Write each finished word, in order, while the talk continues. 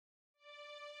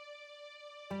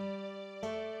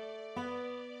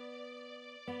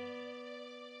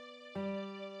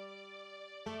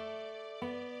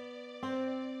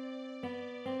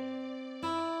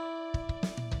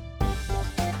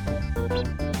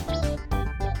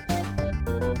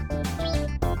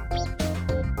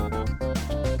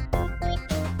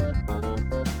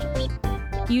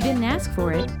You didn't ask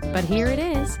for it, but here it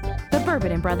is, the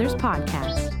Bourbon and Brothers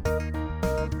Podcast.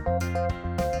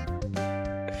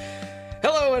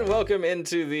 Hello and welcome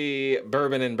into the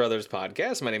Bourbon and Brothers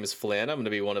Podcast. My name is Flynn. I'm going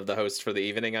to be one of the hosts for the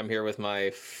evening. I'm here with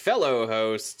my fellow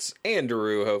hosts,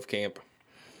 Andrew Hofkamp.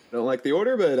 Don't like the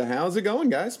order, but how's it going,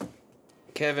 guys?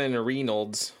 Kevin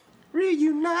Reynolds.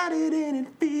 Reunited and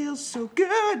it feels so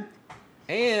good.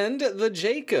 And the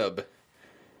Jacob.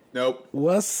 Nope.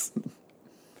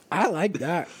 I like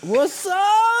that. What's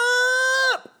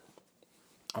up?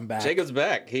 I'm back. Jacob's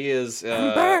back. He is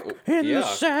I'm back in the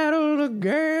saddle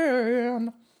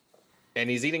again. And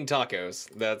he's eating tacos.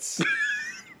 That's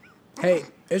Hey,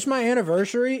 it's my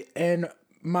anniversary and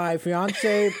my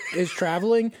fiance is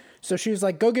traveling, so she was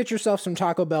like, "Go get yourself some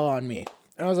Taco Bell on me."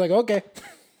 And I was like, "Okay."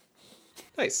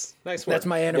 nice work. That's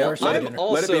my anniversary dinner.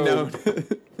 Let it be known.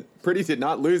 Pretty did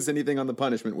not lose anything on the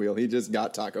punishment wheel. He just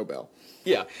got Taco Bell.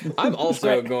 Yeah, I'm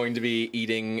also going to be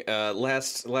eating.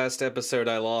 Last episode,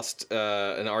 I lost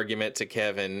an argument to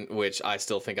Kevin, which I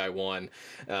still think I won.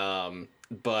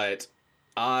 But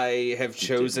I have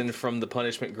chosen from the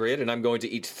punishment grid, and I'm going to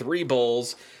eat 3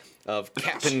 bowls of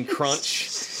Captain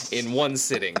Crunch in one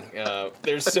sitting.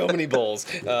 There's so many bowls.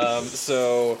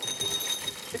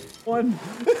 One.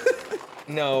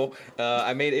 No,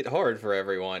 I made it hard for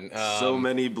everyone. So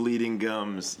many bleeding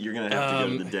gums. You're gonna have to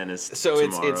go to the dentist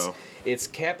tomorrow. It's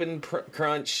Captain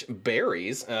Crunch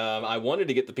berries. I wanted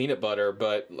to get the peanut butter,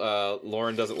 but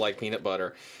Lauren doesn't like peanut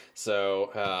butter,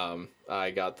 so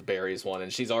I got the berries one,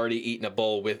 and she's already eaten a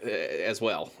bowl with as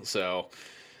well. So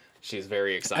she's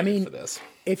very excited for this.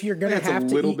 If you're gonna That's have a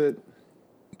to little eat, bit.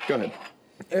 Go ahead.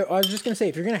 I was just gonna say,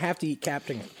 if you're gonna have to eat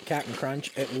Captain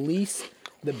Crunch, at least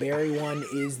the berry one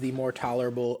is the more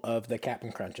tolerable of the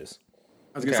Captain Crunches.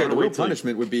 I was going to say the real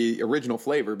punishment would be original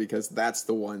flavor because that's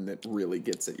the one that really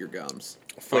gets at your gums.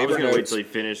 I was going to wait till he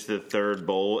finished the 3rd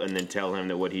bowl and then tell him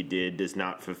that what he did does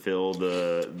not fulfill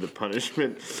the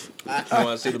punishment. You want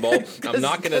to see the bowl? I'm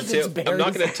not going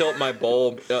to tilt my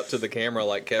bowl up to the camera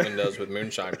like Kevin does with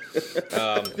moonshine.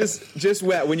 Just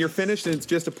wet. When you're finished and it's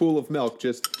just a pool of milk,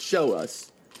 just show us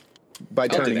by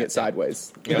turning it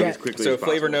sideways. As quickly So as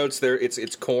flavor possible. notes there.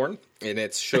 It's corn and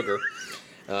it's sugar,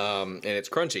 and it's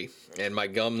crunchy. And my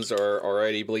gums are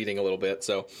already bleeding a little bit.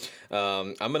 So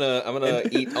I'm gonna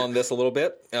eat on this a little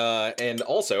bit, and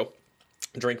also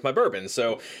drink my bourbon.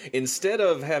 So instead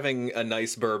of having a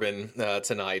nice bourbon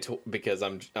tonight, because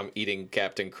I'm eating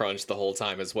Captain Crunch the whole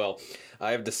time as well,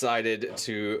 I have decided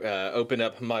to open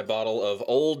up my bottle of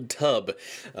Old Tub.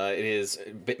 It is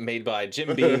made by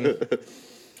Jim Beam.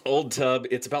 Old Tub.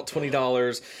 It's about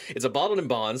 $20. It's a bottled in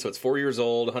bond, so it's 4 years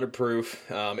old, 100 proof.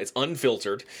 It's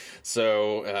unfiltered,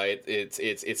 so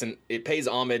it pays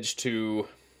homage to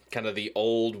kind of the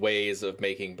old ways of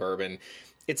making bourbon.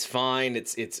 It's fine.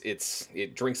 It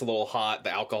drinks a little hot.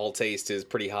 The alcohol taste is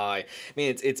pretty high. I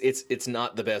mean, it's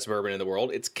not the best bourbon in the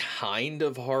world. It's kind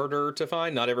of harder to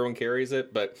find. Not everyone carries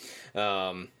it, but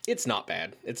it's not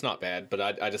bad. It's not bad. But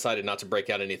I decided not to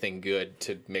break out anything good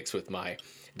to mix with my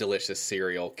delicious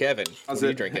cereal. Kevin, what are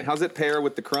you drinking? How's it pair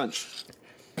with the crunch?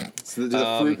 So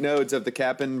the fruit nodes of the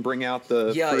Cap'n bring out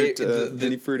the fruit,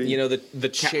 any fruity. You know, the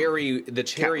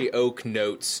cherry oak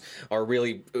notes are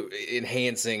really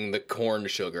enhancing the corn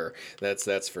sugar.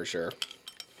 That's for sure.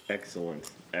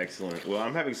 Excellent. Well,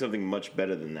 I'm having something much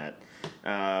better than that.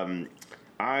 I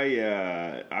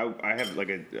have,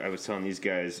 like I was telling these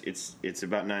guys, it's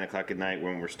about 9 o'clock at night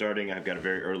when we're starting. I've got a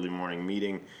very early morning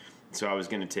meeting, so I was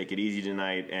going to take it easy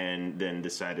tonight and then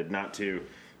decided not to.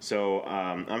 So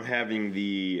I'm having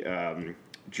the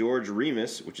George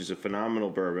Remus, which is a phenomenal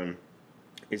bourbon.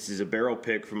 This is a barrel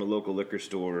pick from a local liquor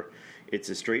store. It's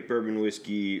a straight bourbon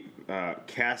whiskey,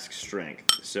 cask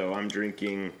strength. So I'm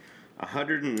drinking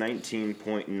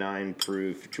 119.9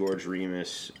 proof George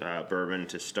Remus bourbon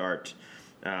to start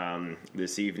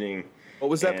this evening.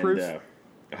 What was that proof?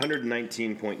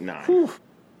 119.9.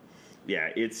 Yeah,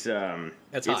 it's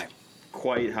high.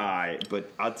 Quite high,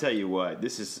 but I'll tell you what,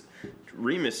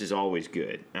 Remus is always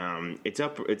good. It's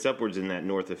upwards in that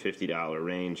north of $50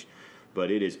 range, but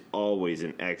it is always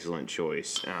an excellent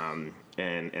choice. And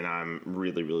I'm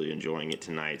really, really enjoying it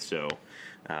tonight. So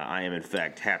I am in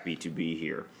fact happy to be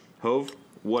here. Hove,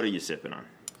 what are you sipping on?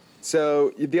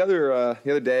 So the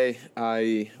other day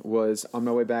I was on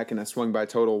my way back and I swung by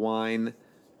Total Wine.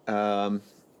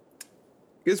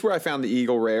 This is where I found the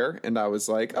Eagle Rare, and I was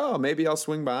like, oh, maybe I'll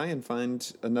swing by and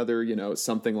find another,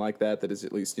 something like that is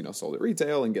at least, sold at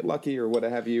retail and get lucky or what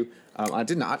have you. I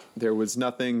did not. There was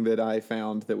nothing that I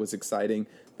found that was exciting.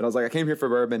 But I was like, I came here for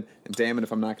bourbon, and damn it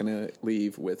if I'm not going to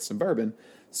leave with some bourbon.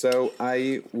 So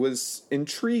I was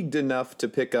intrigued enough to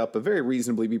pick up a very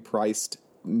reasonably priced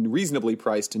reasonably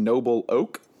priced Noble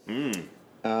Oak.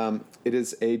 It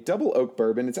is a double oak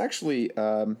bourbon. It's actually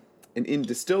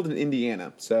distilled in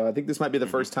Indiana. So I think this might be the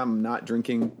first time I'm not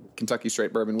drinking Kentucky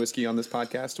straight bourbon whiskey on this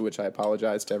podcast, to which I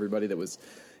apologize to everybody that was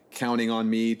counting on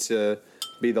me to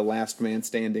be the last man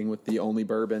standing with the only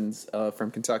bourbons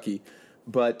from Kentucky.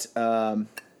 But I'm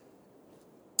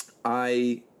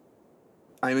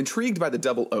intrigued by the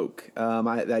double oak.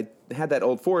 I had that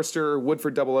Old Forester.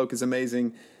 Woodford double oak is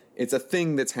amazing. It's a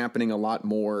thing that's happening a lot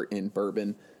more in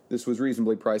bourbon. This was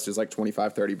reasonably priced as like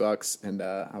 $25-$30, and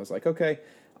I was like, okay,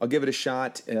 I'll give it a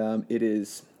shot. It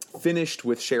is finished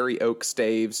with sherry oak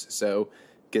staves, so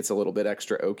gets a little bit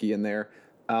extra oaky in there.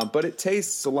 But it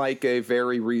tastes like a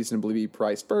very reasonably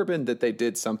priced bourbon that they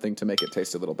did something to make it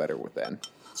taste a little better with then.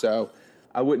 So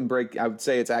I would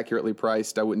say it's accurately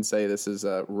priced. I wouldn't say this is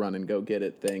a run and go get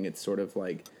it thing. It's sort of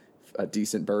like a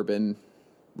decent bourbon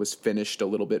was finished a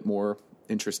little bit more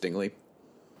interestingly.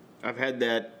 I've had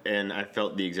that, and I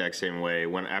felt the exact same way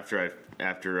when after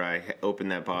I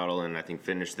opened that bottle and I think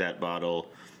finished that bottle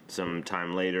some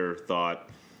time later. Thought,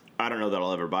 I don't know that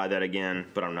I'll ever buy that again,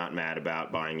 but I'm not mad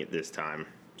about buying it this time.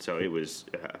 So it was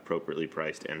appropriately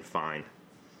priced and fine.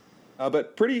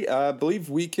 But I believe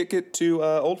we kick it to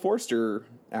Old Forester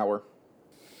hour.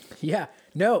 Yeah.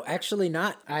 No, actually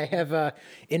not. I have,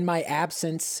 in my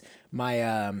absence,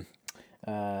 my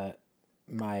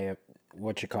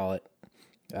what you call it?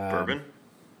 Bourbon?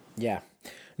 Yeah.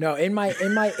 No, in my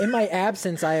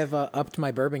absence, I have upped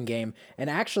my bourbon game, and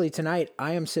actually tonight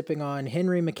I am sipping on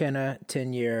Henry McKenna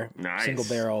 10-year single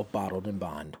barrel bottled in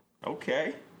bond.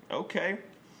 Okay.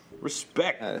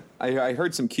 Respect. I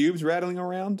heard some cubes rattling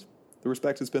around. The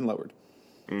respect has been lowered.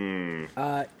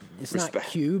 It's not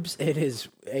cubes. It is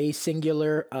a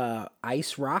singular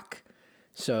ice rock.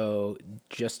 So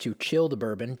just to chill the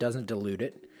bourbon, doesn't dilute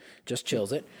it, just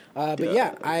chills it. But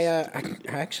yeah, I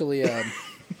actually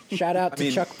shout out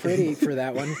to Chuck Pretty for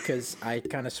that one because I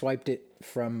kind of swiped it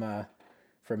from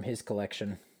his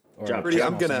collection. Pretty,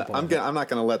 I'm not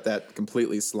gonna let that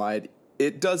completely slide.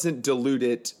 It doesn't dilute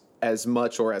it as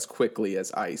much or as quickly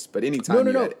as ice, but anytime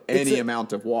you add any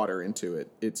amount of water into it,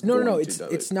 it's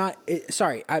it's not.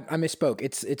 Sorry, I misspoke.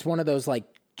 It's one of those like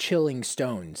chilling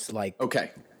stones, like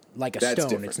like a That's stone.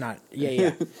 different. It's not.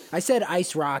 Yeah. I said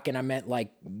ice rock, and I meant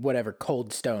like whatever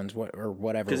cold stones or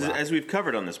whatever. Because rock. as we've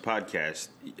covered on this podcast,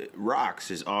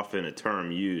 rocks is often a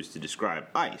term used to describe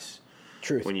ice.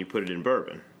 Truth. When you put it in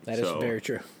bourbon. That is very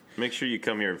true. Make sure you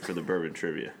come here for the bourbon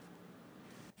trivia.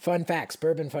 Fun facts,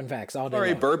 bourbon fun facts all day Or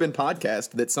a long. bourbon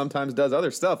podcast that sometimes does other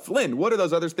stuff. Flynn, what are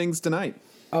those other things tonight?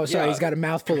 Oh, sorry, Yeah. He's got a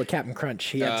mouthful of Captain Crunch.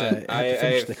 He had to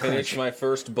finish the crunch. finished my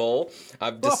first bowl.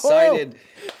 I've decided.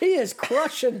 He is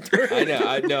crushing through.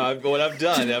 I know. What I've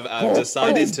done, I've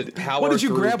decided to power. What did you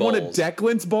through grab? bowls. One of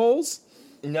Declan's bowls?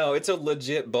 No, it's a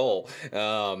legit bowl,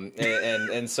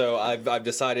 and so I've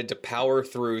decided to power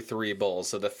through 3 bowls.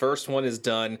 So the first one is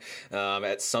done.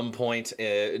 At some point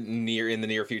in the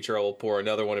near future, I'll pour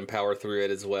another one and power through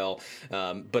it as well.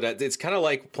 But it's kind of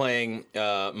like playing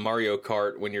Mario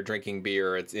Kart when you're drinking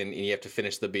beer. And you have to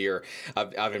finish the beer.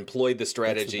 I've employed the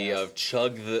strategy of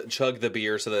chug the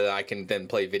beer so that I can then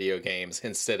play video games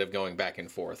instead of going back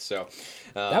and forth. So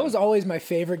That was always my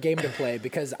favorite game to play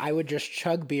because I would just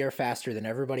chug beer faster than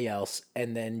everybody else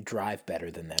and then drive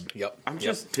better than them. Yep. I'm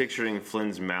just picturing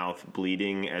Flynn's mouth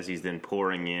bleeding as he's then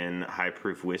pouring in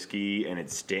high-proof whiskey, and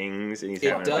it stings, and he's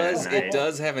having a bad night. It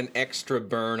does have an extra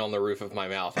burn on the roof of my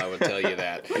mouth. I would tell you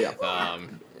that.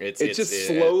 It just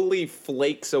slowly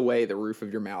flakes away the roof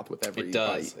of your mouth with every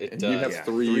does. bite. It And does. You have Yeah,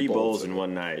 3 bowls in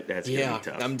one night. That's gonna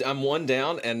be tough. I'm one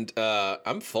down and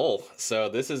I'm full, so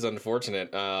this is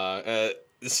unfortunate.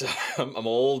 So I'm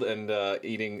old and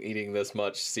eating this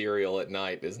much cereal at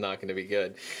night is not going to be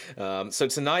good. So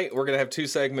tonight we're going to have 2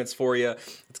 segments for you.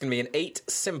 It's going to be an 8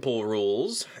 simple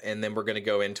rules, and then we're going to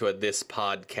go into a This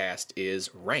Podcast is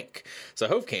Rank. So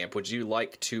Hovkamp, would you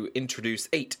like to introduce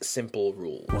 8 simple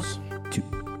rules? 1, 2,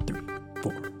 3,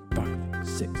 4, 5,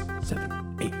 6,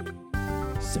 7,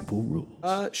 8. Simple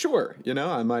rules. Sure.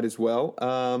 I might as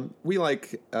well. We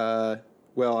like, I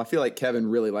feel like Kevin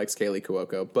really likes Kaylee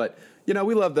Cuoco, but,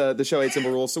 we love the show 8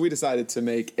 Simple Rules, so we decided to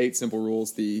make 8 Simple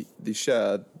Rules the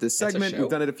show. This segment, we've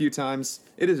done it a few times.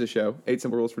 It is a show, 8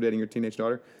 Simple Rules for Dating Your Teenage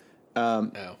Daughter.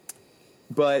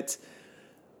 But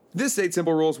this 8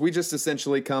 Simple Rules, we just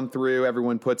essentially come through,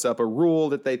 everyone puts up a rule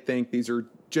that they think, these are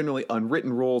generally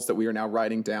unwritten rules that we are now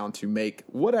writing down to make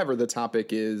whatever the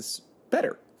topic is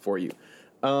better for you.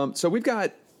 So we've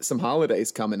got some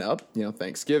holidays coming up,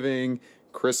 Thanksgiving,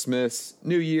 Christmas,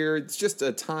 New Year. It's just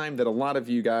a time that a lot of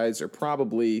you guys are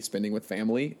probably spending with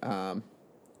family,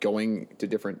 going to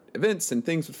different events and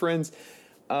things with friends.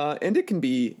 and it can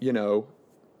be,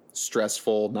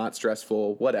 stressful, not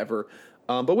stressful, whatever.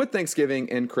 But with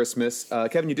Thanksgiving and Christmas,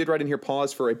 Kevin, you did write in here,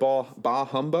 pause for a bah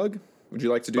humbug. Would you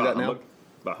like to do that now?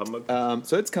 Bah humbug.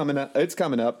 So it's coming up. It's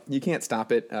coming up. You can't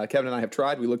stop it. Kevin and I have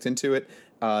tried. We looked into it.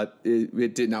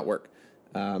 It did not work.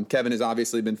 Kevin has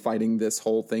obviously been fighting this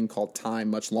whole thing called time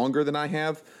much longer than I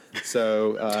have.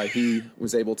 So he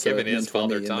was able to. Kevin is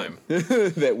Father Time.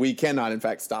 That we cannot, in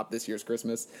fact, stop this year's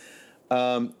Christmas.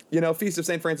 Feast of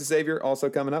St. Francis Xavier also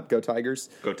coming up. Go Tigers.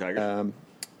 Go Tigers.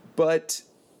 But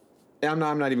I'm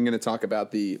not even going to talk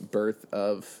about the birth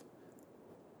of.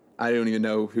 I don't even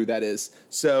know who that is.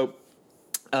 So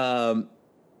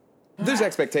there's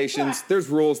expectations. There's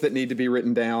rules that need to be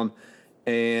written down,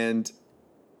 and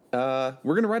we're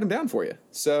going to write them down for you.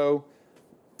 So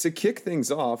to kick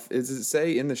things off, does it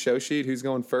say in the show sheet who's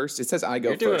going first? It says I go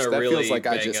first. You're doing a really feels like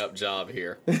bang-up job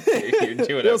here. You're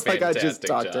doing feels a like I just fantastic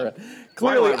talked job. to her.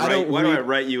 Clearly, why do I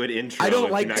write you an intro? I don't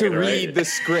if like you're not to gonna write read it? the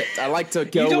script. I like to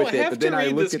go You don't with it, have but to then I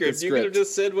read look the at the script. script. You could have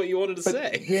just said what you wanted to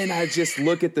say. Then I just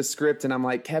look at the script and I'm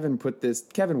like, Kevin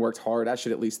worked hard. I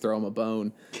should at least throw him a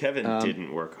bone. Kevin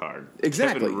didn't work hard.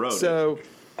 Exactly. Kevin wrote it. So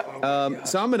I'm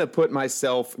going to put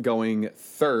myself going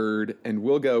third, and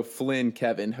we'll go Flynn,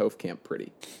 Kevin, Hofkamp,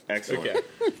 Pretty. Excellent. Okay,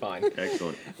 fine.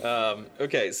 Excellent.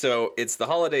 Okay, so it's the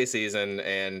holiday season,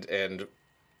 and I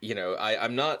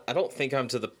don't think I'm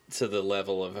to the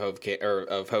level of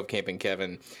Hofkamp and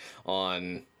Kevin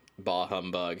on Bah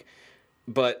Humbug,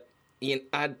 but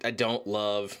I don't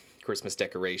love Christmas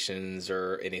decorations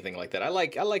or anything like that. I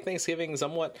like Thanksgiving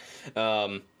somewhat.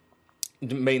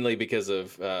 Mainly because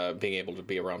of being able to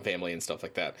be around family and stuff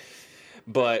like that.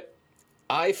 But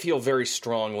I feel very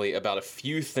strongly about a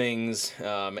few things.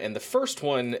 And the first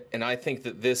one, and I think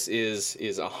that this is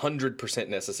 100%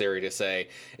 necessary to say,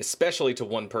 especially to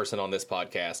one person on this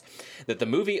podcast, that the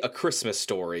movie A Christmas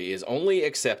Story is only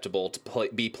acceptable to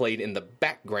be played in the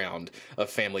background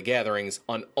of family gatherings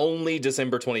on only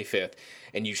December 25th,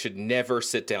 and you should never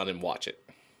sit down and watch it.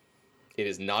 It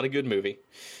is not a good movie.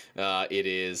 It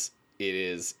is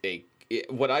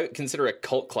what I consider a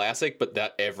cult classic, but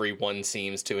that everyone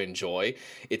seems to enjoy.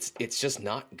 It's just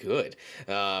not good,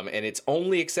 and it's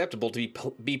only acceptable to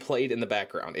be played in the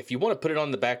background. If you want to put it on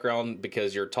the background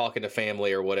because you're talking to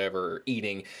family or whatever, or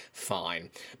eating, fine.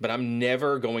 But I'm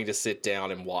never going to sit down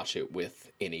and watch it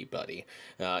with anybody.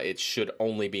 It should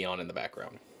only be on in the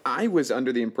background. I was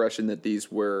under the impression that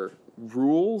these were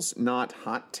rules, not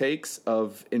hot takes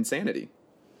of insanity.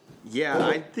 Yeah,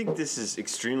 I think this is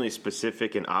extremely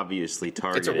specific and obviously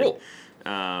targeted. It's a rule.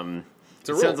 It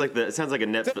sounds like a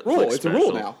Netflix Rule. It's a special.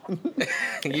 rule now.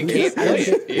 You can't play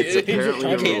it. It's apparently a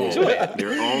You can't rule. enjoy it.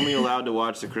 You're only allowed to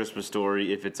watch The Christmas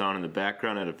Story if it's on in the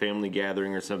background at a family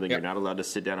gathering or something. Yep. You're not allowed to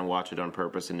sit down and watch it on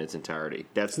purpose in its entirety.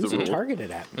 That's Who's the rule. it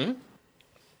targeted at?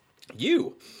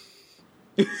 You.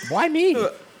 Why me?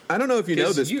 I don't know if you know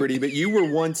 'Cause this, Pretty, but you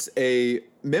were once a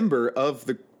member of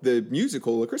the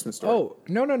musical A Christmas Story. Oh,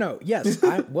 no. Yes,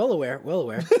 I'm well aware.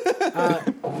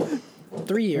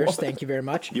 3 years, thank you very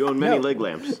much. You own many No, leg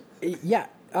lamps. Yeah.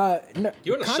 No,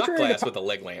 You own a shot contrary to glass po- with a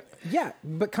leg lamp. Yeah,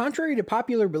 but contrary to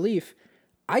popular belief,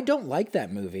 I don't like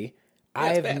that movie.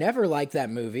 I've bad. never liked that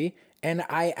movie, and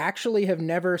I actually have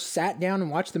never sat down and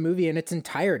watched the movie in its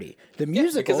entirety. The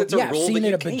musical, because it's a I've rule seen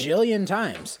that it a you can't. bajillion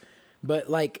times, but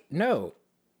no.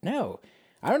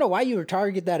 I don't know why you would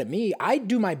target that at me. I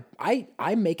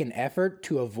make an effort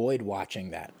to avoid watching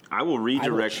that. I will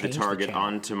redirect the change the target channel.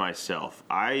 onto myself.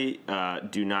 I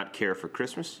do not care for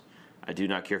Christmas. I do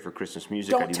not care for Christmas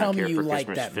music. Don't I do tell not me care you for like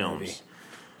Christmas that films. movie.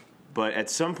 But at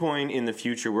some point in the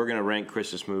future, we're going to rank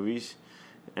Christmas movies.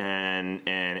 And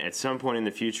at some point in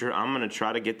the future, I'm going to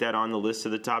try to get that on the list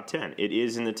of the top 10. It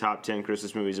is in the top 10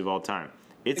 Christmas movies of all time.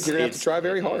 You're going to have to try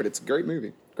very hard. It's a great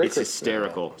movie. Great It's Christmas.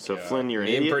 hysterical. So Flynn, you're an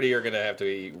Me and idiot. Pretty are going to have to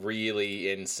be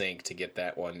really in sync to get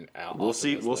that one out. We'll off of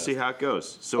see. this We'll list. see how it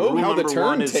goes. So Oh, rule how the number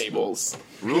one is turntables.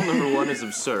 rule number one is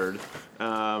absurd.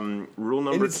 Rule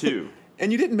number two.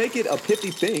 And you didn't make it a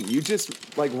pithy thing. You just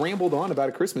rambled on about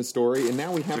A Christmas Story, and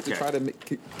now we have to Okay. try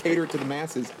to cater it to the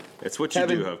masses. That's what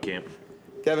Kevin- you do, Hofkamp.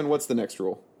 Kevin, what's the next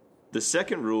rule? The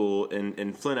second rule,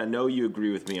 and Flynn, I know you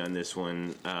agree with me on this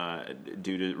one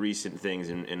due to recent things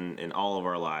in all of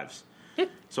our lives.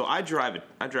 So I drive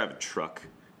a truck.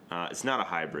 It's not a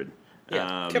hybrid.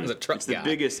 Yeah, Kevin's a truck it's the guy.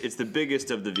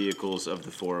 biggest of the vehicles of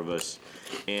the four of us,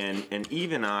 and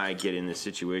even I get in this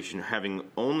situation having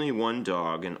only one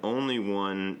dog and only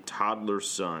one toddler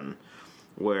son,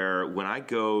 where when I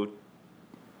go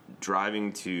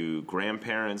driving to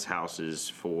grandparents' houses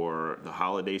for the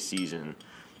holiday season,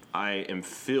 I am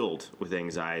filled with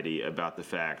anxiety about the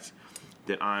fact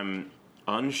that I'm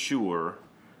unsure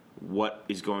what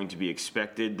is going to be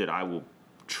expected that I will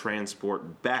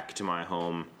transport back to my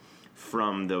home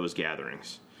from those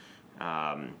gatherings.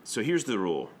 So here's the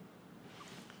rule.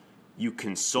 You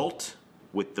consult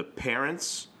with the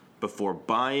parents before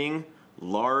buying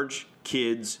large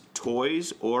kids'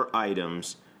 toys or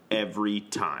items every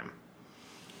time.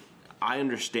 I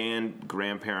understand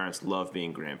grandparents love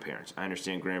being grandparents. I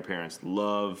understand grandparents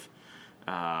love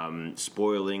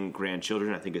spoiling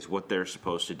grandchildren. I think it's what they're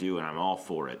supposed to do, and I'm all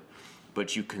for it.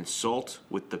 But you consult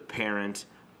with the parent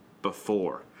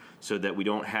before, so that we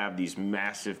don't have these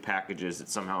massive packages that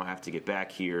somehow have to get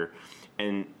back here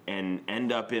and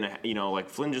end up in a, like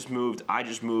Flynn just moved, I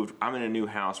just moved, I'm in a new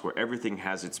house where everything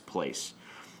has its place.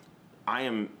 I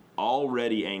am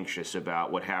already anxious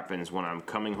about what happens when I'm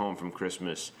coming home from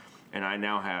Christmas and I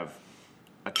now have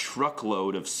a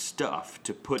truckload of stuff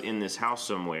to put in this house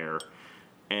somewhere,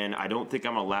 and I don't think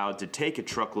I'm allowed to take a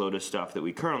truckload of stuff that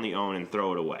we currently own and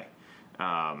throw it away,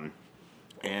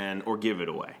 or give it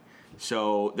away.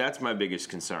 So that's my biggest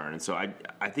concern. And so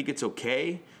I think it's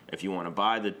okay if you want to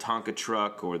buy the Tonka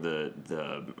truck or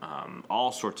the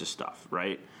all sorts of stuff,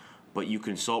 right? But you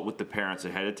consult with the parents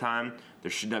ahead of time.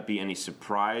 There should not be any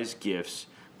surprise gifts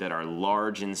that are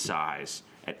large in size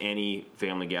at any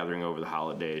family gathering over the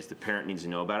holidays. The parent needs to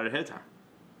know about it ahead of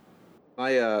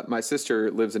time. My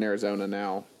sister lives in Arizona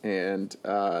now, and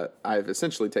I've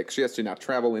essentially she has to now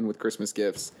travel in with Christmas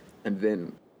gifts and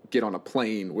then get on a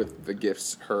plane with the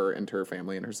gifts her and her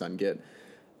family and her son get.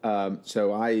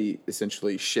 So I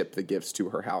essentially ship the gifts to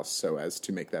her house so as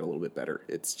to make that a little bit better.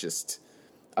 It's just,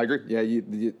 I agree.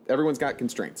 Yeah, everyone's got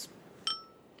constraints.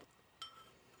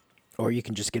 Or you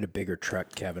can just get a bigger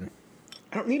truck, Kevin.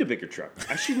 I don't need a bigger truck.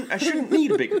 I shouldn't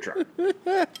need a bigger truck.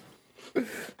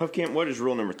 Huff Camp, what is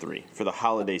rule number 3 for the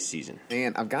holiday season?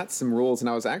 Man, I've got some rules, and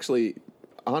I was actually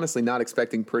honestly not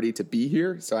expecting Pretty to be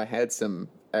here, so I had some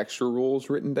extra rules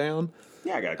written down.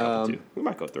 Yeah, I got a couple too. We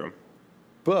might go through them.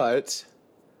 But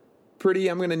Pretty,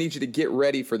 I'm going to need you to get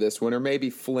ready for this one, or maybe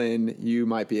Flynn, you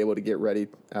might be able to get ready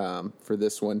for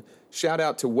this one. Shout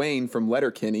out to Wayne from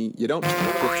Letterkenny. You don't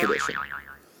stick with tradition.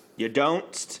 You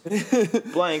don't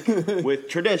blank with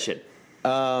tradition.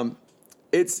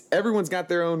 It's everyone's got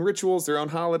their own rituals, their own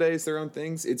holidays, their own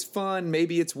things. It's fun.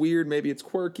 Maybe it's weird. Maybe it's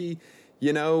quirky.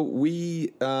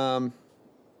 We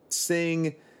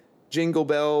sing Jingle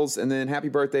Bells and then Happy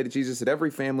Birthday to Jesus at every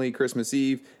family Christmas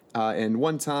Eve. And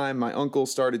one time my uncle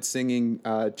started singing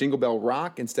Jingle Bell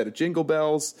Rock instead of Jingle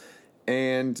Bells.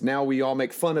 And now we all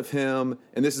make fun of him.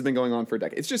 And this has been going on for a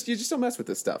decade. It's just, you just don't mess with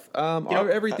this stuff.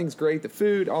 Everything's great. The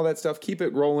food, all that stuff. Keep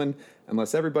it rolling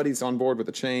unless everybody's on board with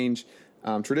the change.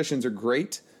 Traditions are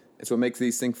great. It's what makes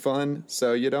these things fun.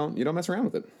 So you don't mess around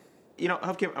with it.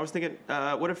 Hubcamp, I was thinking,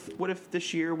 what if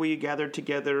this year we gathered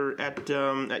together at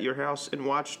your house and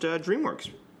watched DreamWorks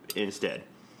instead?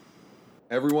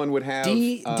 Everyone would have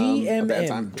DMM, a bad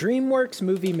time. DreamWorks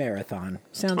Movie Marathon.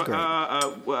 Sounds great.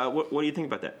 What do you think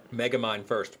about that? Megamind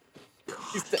first.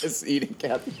 He's eating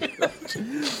Kathy.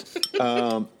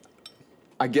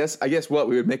 I guess what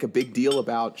we would make a big deal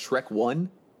about Shrek 1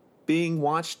 being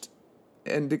watched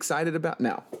and excited about.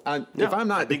 If I'm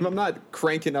not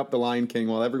cranking up The Lion King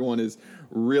while everyone is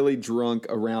really drunk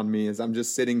around me as I'm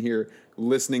just sitting here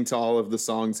listening to all of the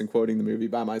songs and quoting the movie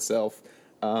by myself,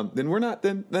 then we're not.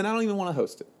 Then I don't even want to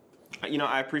host it.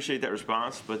 I appreciate that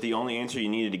response, but the only answer you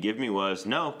needed to give me was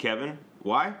no, Kevin.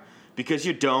 Why? Because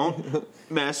you don't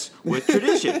mess with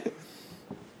tradition.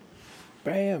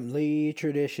 Family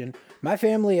tradition. My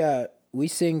family, we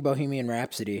sing Bohemian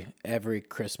Rhapsody every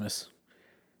Christmas.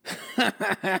 That's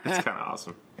kind of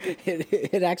awesome.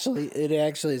 It actually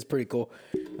is pretty cool.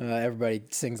 Everybody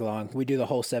sings along. We do the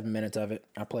whole 7 minutes of it.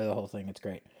 I play the whole thing. It's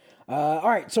great. All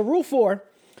right. So rule 4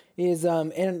 is,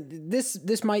 and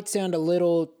this might sound a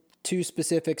little too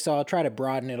specific, so I'll try to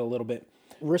broaden it a little bit.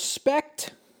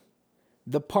 Respect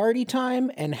the party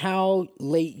time and how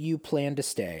late you plan to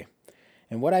stay.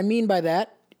 And what I mean by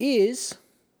that is,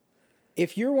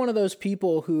 if you're one of those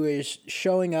people who is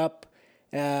showing up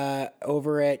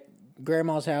over at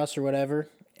grandma's house or whatever,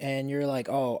 and you're like,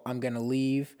 oh, I'm going to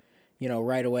leave,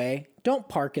 right away, don't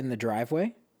park in the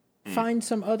driveway. Find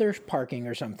some other parking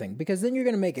or something, because then you're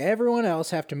going to make everyone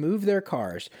else have to move their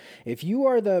cars. If you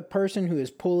are the person who is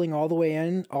pulling all the way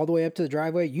up to the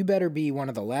driveway, you better be one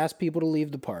of the last people to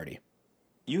leave the party.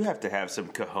 You have to have some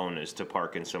cojones to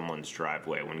park in someone's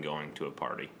driveway when going to a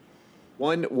party.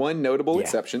 One notable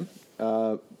exception.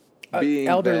 Being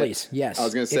elderlies, yes. I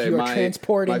was going to say, my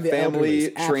family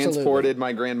transported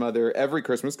my grandmother every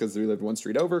Christmas because we lived one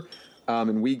street over,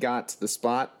 and we got the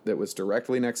spot that was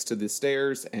directly next to the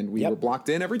stairs, and we were blocked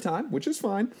in every time, which is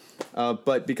fine.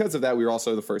 But because of that, we were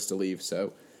also the first to leave.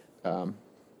 So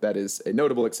that is a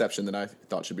notable exception that I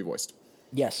thought should be voiced.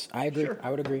 Yes, I agree. Sure. I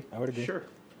would agree. Sure.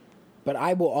 But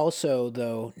I will also,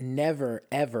 though, never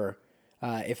ever,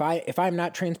 if I'm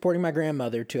not transporting my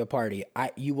grandmother to a party,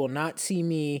 you will not see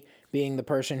me being the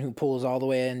person who pulls all the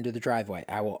way into the driveway.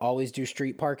 I will always do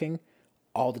street parking,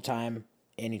 all the time,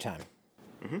 anytime.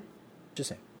 Mm-hmm. Just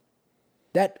saying.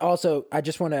 That also, I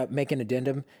just want to make an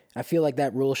addendum. I feel like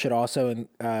that rule should also,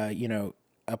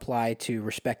 apply to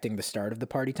respecting the start of the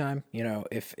party time. You know,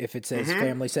 if it says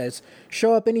family says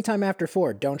show up anytime after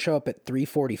 4, don't show up at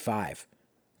 3:45,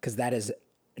 because that is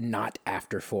not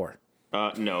after 4.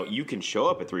 No, you can show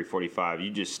up at 3:45. You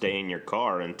just stay in your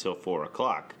car until 4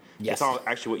 o'clock. Yes. That's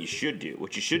actually what you should do.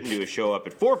 What you shouldn't do is show up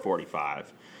at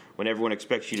 4:45 when everyone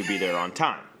expects you to be there on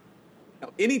time.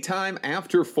 Anytime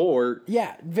after 4.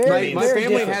 Yeah, very. My very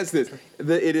family different. has this.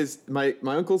 It is my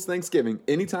uncle's Thanksgiving.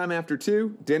 Anytime after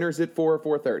 2, dinner's at 4 or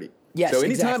 4:30. Yes, So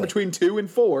anytime exactly. between 2 and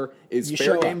 4 is You fair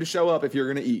show game up. to show up if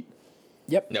you're going to eat.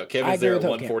 Yep. No, I Kevin's agree there with at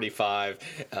Hope Camp.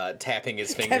 1:45, tapping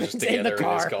his fingers Kevin's in the together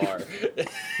in his car. car.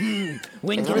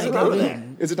 When can I go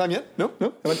in? Is it time yet? No.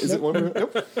 Is it 1?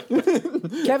 Nope.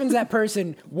 Kevin's that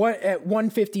person. At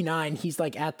 1:59, he's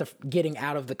like getting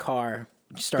out of the car,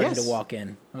 starting Yes. to walk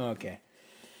in. Okay.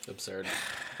 Absurd.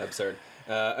 Okay.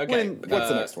 What's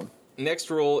the next one? Next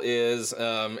rule is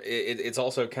it's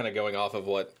also kind of going off of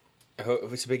what to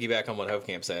piggyback on what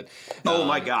Hofkamp said. Oh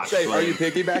my gosh! Say, are you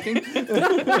piggybacking?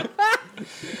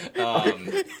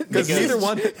 Because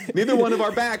neither one of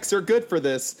our backs are good for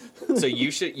this. So you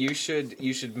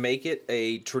should make it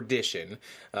a tradition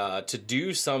to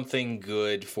do something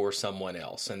good for someone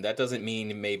else, and that doesn't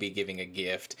mean maybe giving a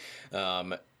gift.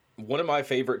 One of my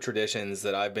favorite traditions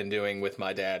that I've been doing with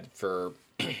my dad for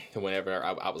whenever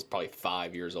I was probably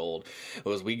 5 years old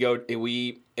was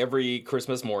we every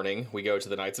Christmas morning we go to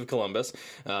the Knights of Columbus,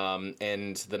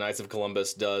 and the Knights of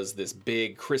Columbus does this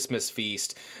big Christmas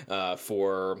feast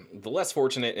for the less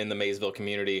fortunate in the Maysville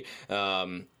community,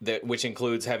 which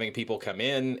includes having people come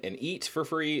in and eat for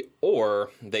free, or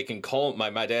they can call.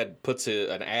 My dad puts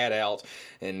an ad out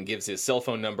and gives his cell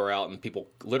phone number out, and people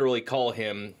literally call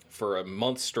him for a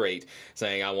month straight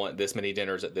saying, I want this many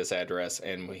dinners at this address,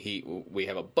 and we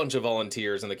have a bunch of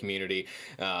volunteers in the community.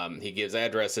 He gives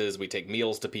addresses, we take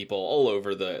meals to people all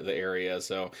over the area.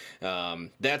 So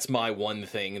that's my one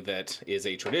thing that is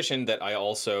a tradition that I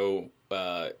also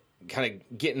kind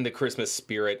of get in the Christmas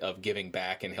spirit of giving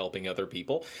back and helping other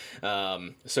people.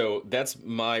 So that's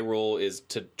my rule, is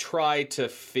to try to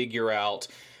figure out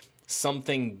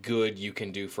something good you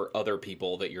can do for other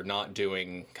people that you're not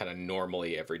doing kind of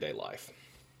normally everyday life.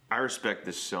 I respect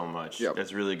this so much. Yep.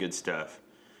 That's really good stuff.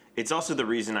 It's also the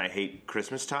reason I hate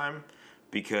Christmas time,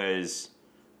 because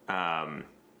there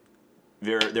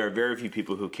are very few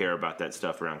people who care about that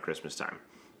stuff around Christmas time.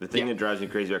 The thing that drives me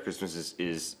crazy about Christmas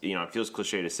is it feels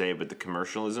cliche to say, but the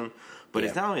commercialism. But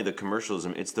it's not only the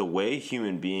commercialism, it's the way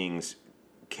human beings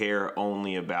care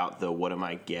only about the what am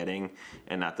I getting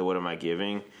and not the what am I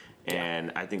giving.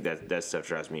 And I think that stuff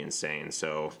drives me insane.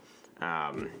 So,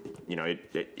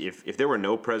 if there were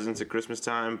no presents at Christmas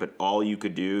time, but all you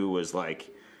could do was like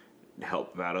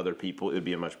help out other people, it would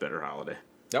be a much better holiday.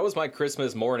 That was my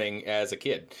Christmas morning as a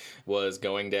kid, was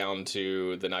going down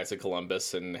to the Knights of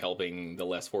Columbus and helping the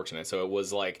less fortunate. So it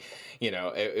was like,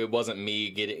 it wasn't me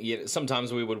getting,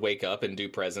 sometimes we would wake up and do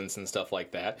presents and stuff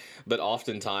like that. But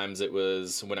oftentimes it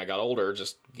was, when I got older,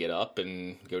 just get up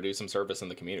and go do some service in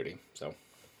the community. So.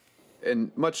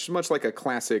 And much like a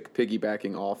classic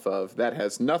piggybacking off of, that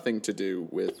has nothing to do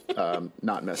with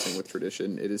not messing with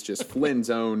tradition. It is just Flynn's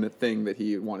own thing that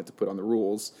he wanted to put on the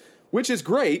rules, which is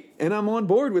great, and I'm on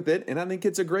board with it, and I think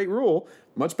it's a great rule.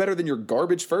 Much better than your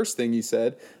garbage first thing you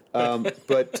said.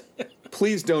 But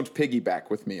please don't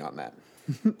piggyback with me on that.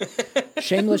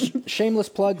 Shameless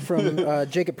plug from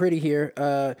Jacob Pretty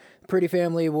here. Pretty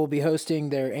family will be hosting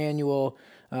their annual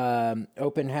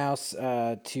open house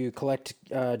to collect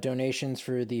donations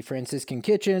for the Franciscan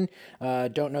Kitchen.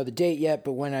 Don't know the date yet,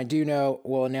 but when I do know,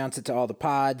 we'll announce it to all the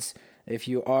pods. If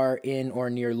you are in or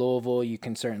near Louisville, you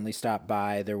can certainly stop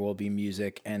by. There will be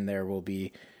music and there will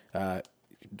be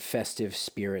festive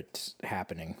spirit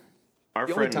happening.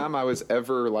 The only time I was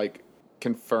ever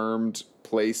confirmed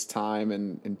place, time,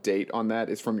 and date on that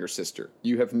is from your sister.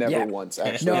 You have never once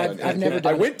actually. No, done I've it. never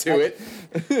done I went to it.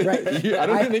 Right. I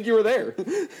don't even think you were there.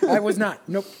 I was not.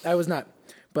 Nope, I was not.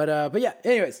 But yeah.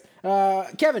 Anyways,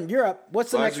 Kevin, you're up.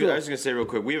 What's the next rule? I was going to say real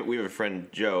quick. We have a friend,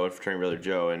 Joe, a fraternity brother,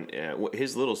 Joe, and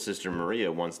his little sister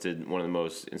Maria once did one of the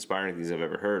most inspiring things I've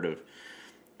ever heard of.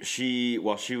 She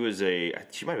might have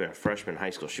been a freshman in high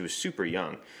school. She was super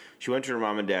young. She went to her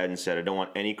mom and dad and said, "I don't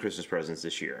want any Christmas presents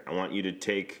this year. I want you to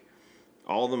take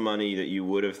all the money that you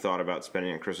would have thought about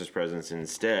spending on Christmas presents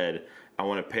instead, I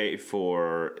want to pay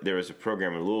for, there was a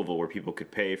program in Louisville where people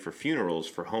could pay for funerals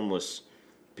for homeless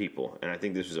people. And I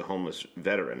think this was a homeless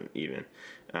veteran even.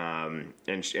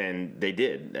 And they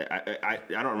did. I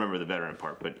don't remember the veteran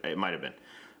part, but it might have been.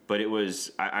 But it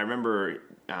was, I remember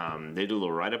they did a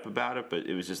little write-up about it, but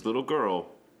it was this little girl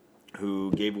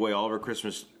who gave away all of her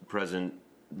Christmas present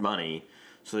money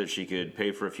so that she could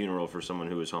pay for a funeral for someone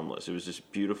who was homeless. It was this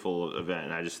beautiful event,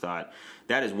 and I just thought,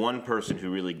 that is one person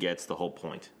who really gets the whole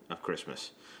point of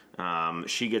Christmas.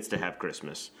 She gets to have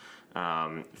Christmas.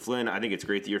 Flynn, I think it's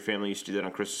great that your family used to do that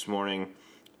on Christmas morning.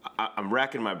 I'm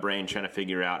racking my brain trying to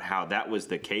figure out how that was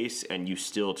the case, and you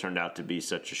still turned out to be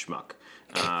such a schmuck.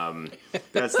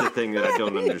 That's the thing that I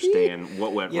don't understand.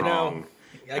 What went wrong?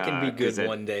 I can be good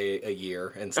one day a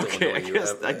year and still annoy you.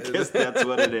 I guess that's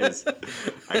what it is.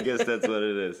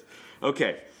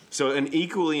 Okay, so an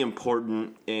equally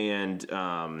important and,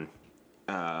 I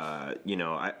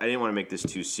didn't want to make this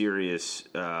too serious,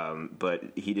 but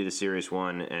he did a serious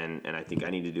one, and I think I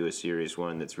need to do a serious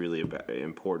one that's really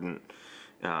important.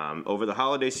 Over the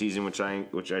holiday season, which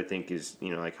I think is,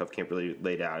 like Huff Camp really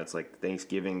laid out, it's like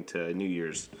Thanksgiving to New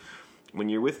Year's. When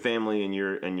you're with family and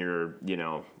you're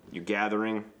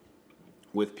gathering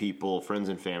with people, friends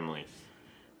and family,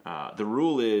 the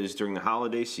rule is during the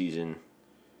holiday season,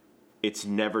 it's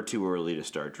never too early to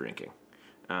start drinking.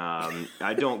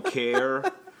 I don't care.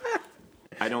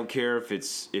 I don't care if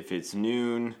it's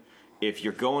noon. If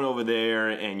you're going over there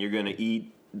and you're going to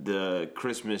eat the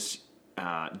Christmas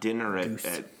dinner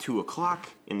at 2:00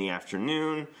 in the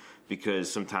afternoon,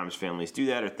 because sometimes families do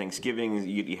that, or Thanksgiving,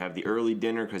 you have the early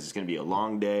dinner because it's going to be a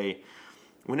long day.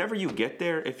 Whenever you get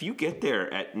there, if you get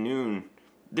there at noon,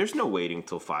 there's no waiting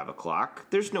till 5:00.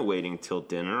 There's no waiting till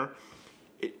dinner.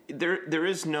 There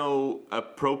is no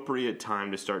appropriate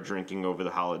time to start drinking over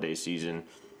the holiday season.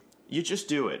 You just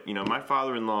do it. My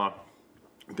father-in-law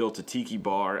built a tiki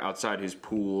bar outside his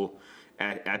pool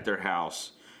at their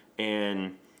house,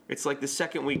 and it's like the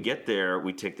second we get there,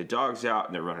 we take the dogs out,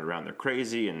 and they're running around, they're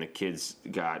crazy, and the kids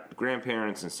got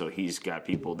grandparents, and so he's got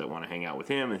people that want to hang out with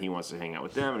him, and he wants to hang out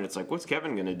with them, and it's like, what's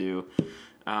Kevin going to do?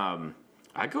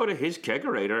 I go to his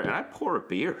kegerator, and I pour a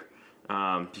beer,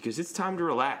 because it's time to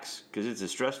relax, because it's a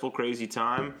stressful, crazy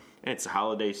time, and it's a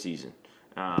holiday season.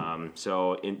 During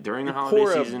the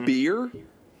holiday season... Pour a beer?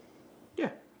 Yeah.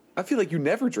 I feel like you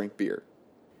never drink beer.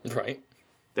 Right.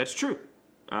 That's true.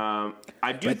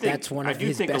 I do think that's one of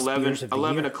his best beers of the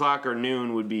 11 year. o'clock or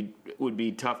noon would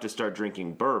be tough to start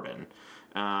drinking bourbon.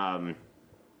 Not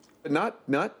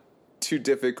too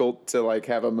difficult to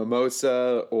have a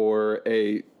mimosa or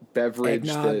a beverage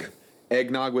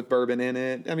eggnog with bourbon in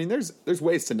it. I mean, there's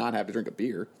ways to not have to drink a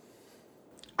beer.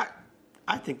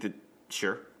 I think that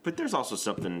sure, but there's also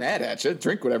something mad at you.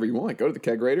 Drink whatever you want. Go to the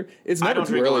kegerator. It's never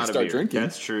too early to start drinking.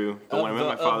 That's true. But when I'm with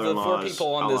my father-in-law, of the 4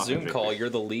 people on this Zoom call, you're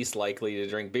the least likely to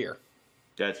drink beer.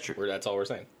 That's true. That's all we're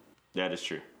saying. That is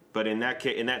true. But in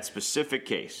that specific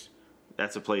case,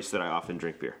 that's a place that I often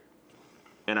drink beer,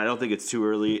 and I don't think it's too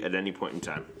early at any point in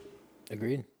time.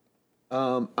 Agreed.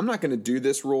 I'm not going to do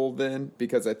this rule then,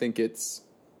 because I think it's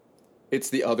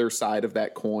the other side of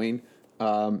that coin.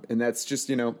 And that's just,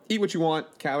 eat what you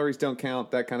want, calories don't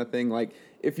count, that kind of thing. Like,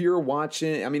 if you're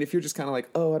watching, if you're just kind of like,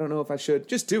 oh, I don't know if I should,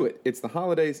 just do it. It's the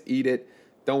holidays, eat it,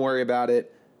 don't worry about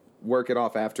it, work it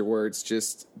off afterwards.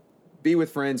 Just be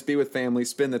with friends, be with family,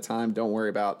 spend the time, don't worry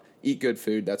about, eat good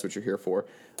food, that's what you're here for.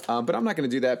 But I'm not going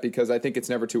to do that because I think it's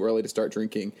never too early to start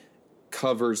drinking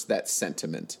covers that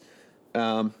sentiment.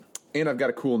 And I've got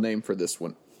a cool name for this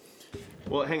one.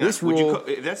 Well, hang on. That's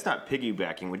not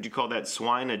piggybacking. Would you call that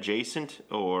swine adjacent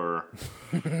or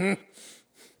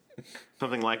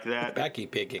something like that? Backy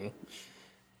pigging.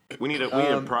 We need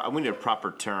a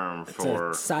proper term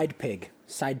for side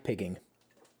pigging.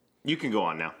 You can go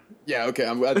on now. Yeah, okay.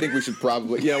 I think we should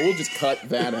probably. Yeah, we'll just cut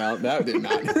that out. That did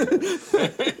not.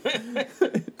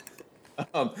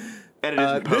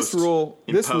 Edited in post.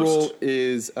 This rule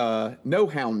is no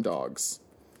hound dogs.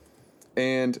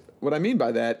 And what I mean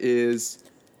by that is...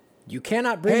 You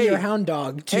cannot bring your hound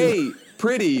dog to... Hey,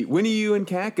 pretty, when are you and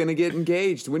Kat going to get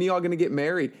engaged? When are y'all going to get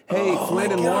married? Hey,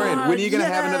 Flynn and Lauren, when are you going to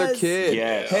have another kid?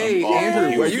 Yes. Hey,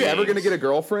 Andrew, are you ever going to get a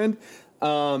girlfriend?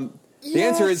 The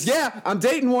answer is, yeah, I'm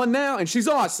dating one now, and she's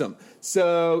awesome.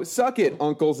 So suck it,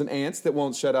 uncles and aunts that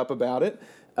won't shut up about it.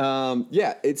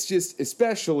 It's just,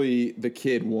 especially the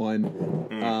kid one.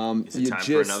 Is it time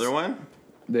for another one?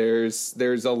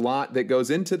 There's a lot that goes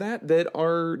into that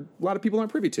a lot of people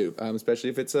aren't privy to, especially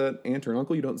if it's an aunt or an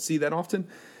uncle you don't see that often.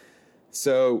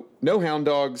 So no hound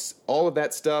dogs, all of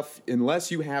that stuff,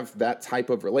 unless you have that type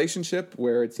of relationship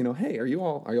where it's, hey, are you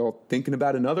all thinking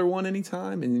about another one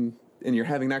anytime? And you're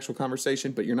having an actual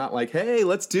conversation, but you're not like, hey,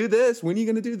 let's do this. When are you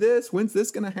going to do this? When's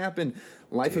this going to happen?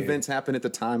 Life events happen at the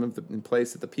time and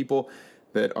place that the people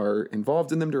that are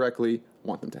involved in them directly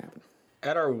want them to happen.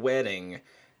 At our wedding,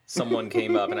 someone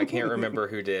came up, and I can't remember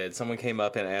who did. Someone came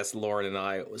up and asked Lauren and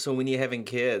I, so when are you having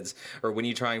kids? Or when are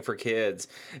you trying for kids?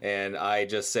 And I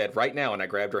just said, right now, and I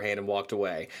grabbed her hand and walked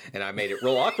away. And I made it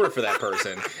real awkward for that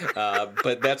person.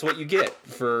 But that's what you get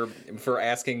for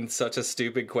asking such a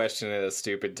stupid question at a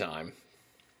stupid time.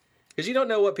 Because you don't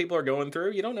know what people are going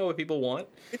through. You don't know what people want.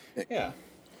 Yeah.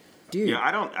 Dude. Yeah,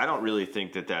 I don't really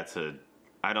think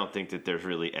I don't think that there's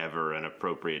really ever an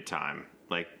appropriate time.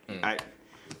 Like,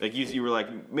 Like you were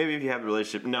like, maybe if you have a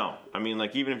relationship. No, I mean,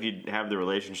 like, even if you have the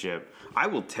relationship, I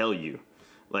will tell you,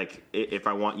 like, if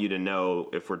I want you to know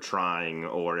if we're trying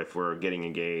or if we're getting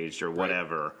engaged or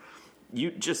whatever. Right.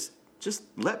 You just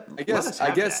let us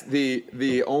have that. the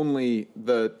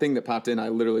thing that popped in, I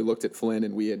literally looked at Flynn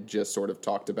and we had just sort of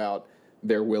talked about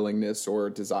their willingness or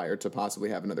desire to possibly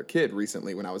have another kid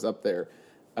recently when I was up there.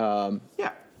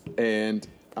 Yeah, and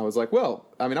I was like, well,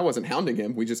 I mean, I wasn't hounding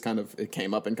him. We just it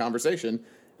came up in conversation.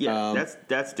 Yeah,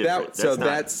 that's different.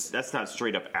 That's not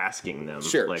straight up asking them.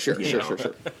 Sure. Out of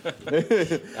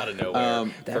nowhere.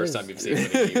 First time you've seen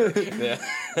it. Yeah.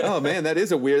 Oh man, that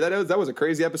is a weird. That was a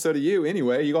crazy episode of you.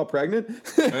 Anyway, you all pregnant?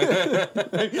 Yeah,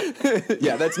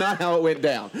 that's not how it went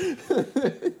down.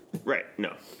 Right.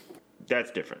 No,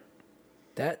 that's different.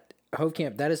 That Hove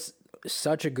Camp. That is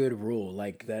such a good rule.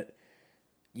 Like that,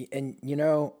 and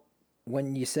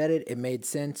when you said it, it made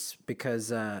sense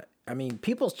because. I mean,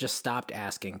 people just stopped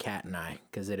asking Kat and I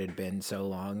because it had been so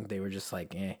long. They were just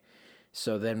like, eh.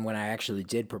 So then when I actually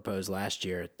did propose last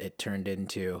year, it turned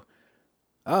into,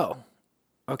 oh,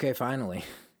 okay, finally.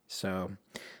 So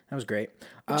that was great.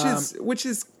 Which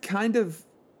is kind of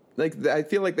like, I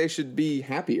feel like they should be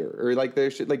happier, or like they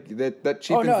should, like that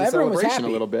cheapens the celebration a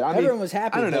little bit. Everyone was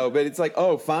happy. I don't know, but it's like,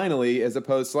 oh, finally, as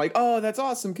opposed to like, oh, that's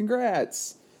awesome,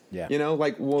 congrats. Yeah.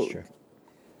 like, well. Sure.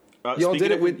 Y'all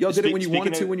did it when you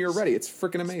wanted to, when you were ready. It's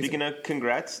freaking amazing. Speaking of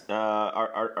congrats,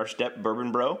 our step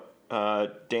bourbon bro,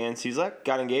 Dan Cieslak,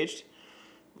 got engaged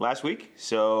last week.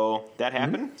 So that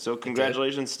happened. Mm-hmm. So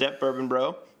congratulations, step bourbon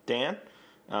bro, Dan.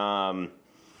 I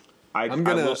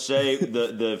will say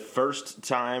the first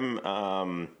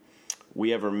time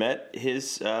we ever met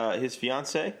his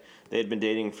fiance, they had been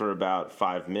dating for about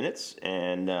 5 minutes,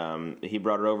 and he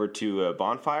brought her over to a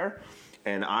bonfire.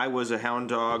 And I was a hound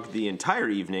dog the entire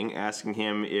evening, asking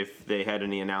him if they had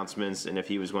any announcements and if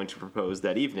he was going to propose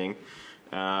that evening.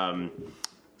 And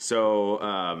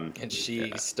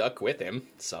she stuck with him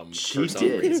for some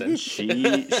reason.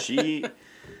 She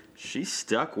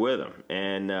stuck with him,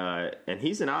 and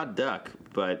he's an odd duck,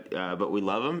 but we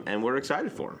love him and we're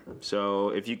excited for him. So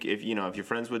if you're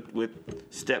friends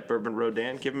with Step Bourbon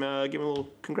Rodan, give him a little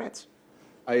congrats.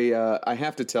 I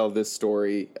have to tell this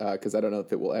story because I don't know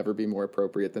if it will ever be more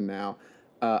appropriate than now.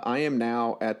 I am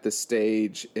now at the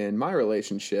stage in my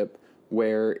relationship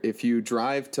where if you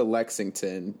drive to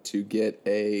Lexington to get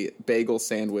a bagel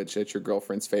sandwich at your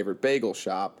girlfriend's favorite bagel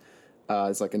shop,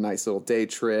 it's like a nice little day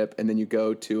trip, and then you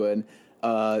go to an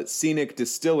scenic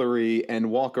distillery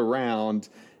and walk around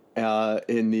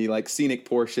in the like scenic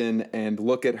portion and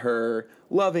look at her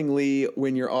lovingly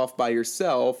when you're off by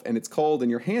yourself and it's cold and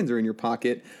your hands are in your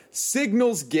pocket,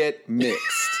 signals get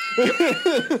mixed.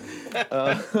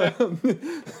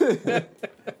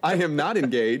 I am not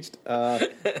engaged,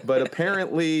 but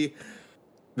apparently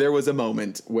there was a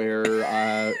moment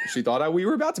where she thought we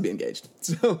were about to be engaged.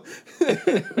 So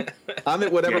I'm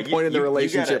at whatever point in the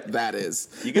relationship that is.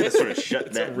 You got to sort of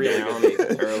shut that down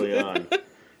early on.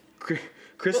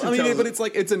 But it's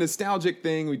like, it's a nostalgic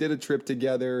thing. We did a trip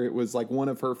together. It was like one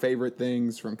of her favorite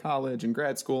things from college and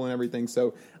grad school and everything.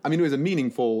 So, I mean, it was a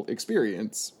meaningful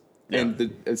experience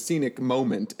and a scenic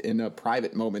moment in a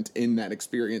private moment in that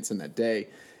experience in that day.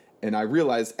 And I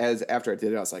realized after I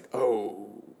did it, I was like,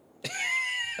 oh,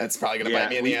 that's probably going to bite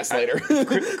me in the ass later.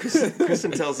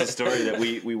 Kristen tells the story that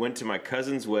we went to my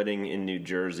cousin's wedding in New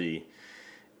Jersey.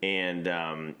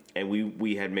 And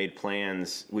we had made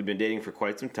plans. We'd been dating for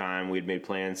quite some time. We'd made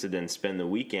plans to then spend the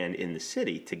weekend in the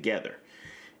city together.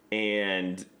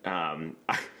 And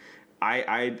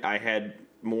I had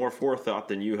more forethought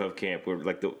than you have, Camp. Where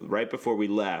right before we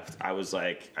left, I was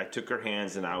like, I took her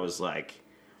hands and I was like,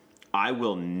 I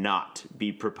will not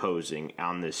be proposing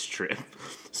on this trip.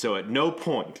 So at no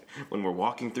point when we're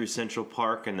walking through Central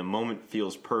Park and the moment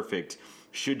feels perfect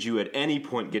should you at any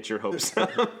point get your hopes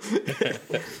up.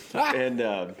 And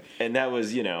that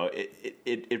was,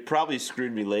 it probably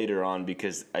screwed me later on,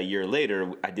 because a year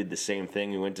later I did the same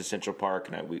thing. We went to Central Park,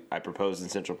 and I proposed in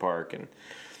Central Park, and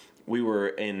we were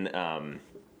in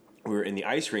the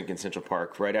ice rink in Central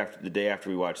Park the day after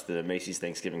we watched the Macy's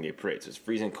Thanksgiving Day Parade. So it's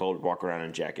freezing cold, walk around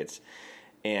in jackets.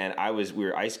 And we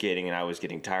were ice skating, and I was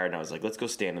getting tired, and I was like, let's go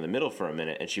stand in the middle for a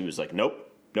minute. And she was like, nope,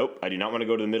 I do not want to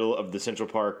go to the middle of the Central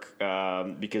Park,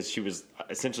 because she was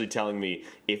essentially telling me,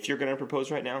 if you're going to propose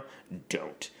right now,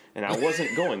 don't. And I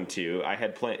wasn't going to. I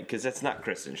had planned, because that's not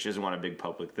Kristen. She doesn't want a big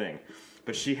public thing.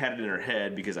 But she had it in her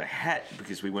head,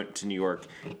 because we went to New York,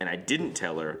 and I didn't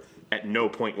tell her. At no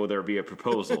point will there be a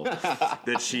proposal.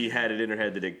 That she had it in her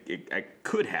head that it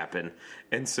could happen.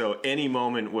 And so any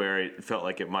moment where it felt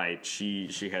like it might, she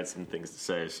had some things to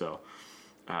say. So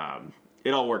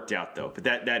it all worked out, though. But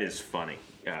that is funny.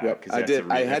 Yep, I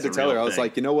did. I had to tell her. I was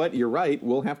like, you know what? You're right.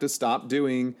 We'll have to stop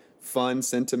doing fun,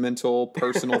 sentimental,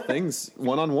 personal things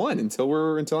one-on-one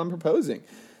until I'm proposing.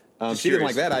 She didn't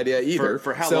like that idea either.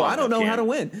 For how so long? I don't know how to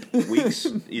win. Weeks?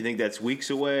 You think that's weeks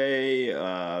away?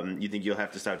 You think you'll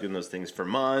have to stop doing those things for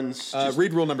months?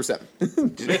 Read rule number 7.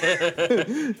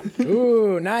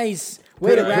 Ooh, nice.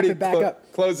 Way to wrap it back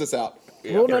up. Close this out.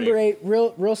 Rule number 8,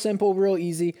 real simple, real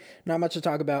easy. Not much to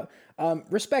talk about.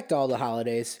 Respect all the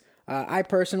holidays. I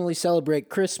personally celebrate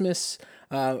Christmas.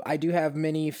 I do have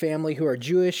many family who are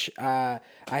Jewish. I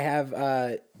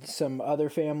have some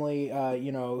other family,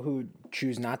 who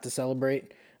choose not to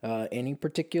celebrate any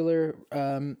particular,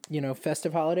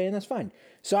 festive holiday, and that's fine.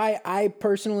 So I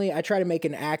personally try to make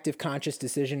an active, conscious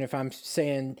decision if I'm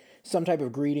saying some type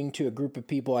of greeting to a group of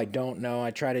people I don't know.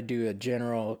 I try to do a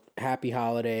general happy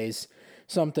holidays,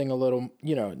 something a little,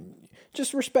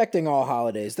 just respecting all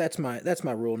holidays. That's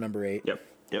my rule number 8. Yep.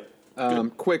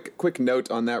 Quick note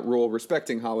on that rule: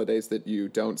 respecting holidays that you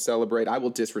don't celebrate. I will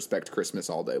disrespect Christmas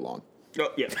all day long. Oh,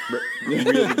 yeah.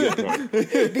 Really good point.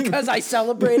 Because I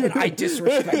celebrate it, I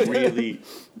disrespect it. Really,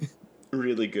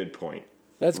 really good point.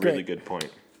 That's great. Really good point.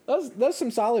 Those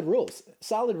some solid rules.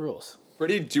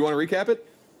 Pretty, do you want to recap it?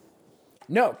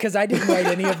 No, because I didn't write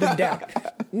any of them down.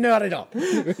 Not at all.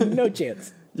 No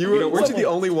chance. Weren't you the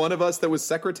only one of us that was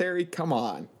secretary? Come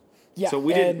on. Yeah. So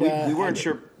we weren't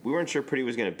sure. We weren't sure Pretty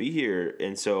was going to be here,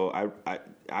 and so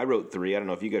I wrote 3. I don't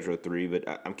know if you guys wrote 3,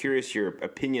 but I'm curious your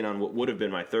opinion on what would have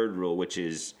been my third rule, which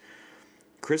is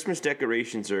Christmas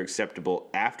decorations are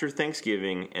acceptable after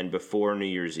Thanksgiving and before New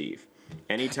Year's Eve.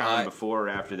 Anytime before or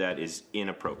after that is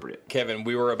inappropriate. Kevin,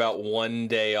 we were about one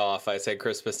day off. I said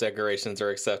Christmas decorations are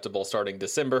acceptable starting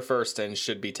December 1st and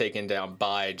should be taken down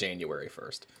by January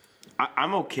 1st.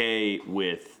 I'm okay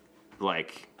with,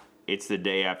 it's the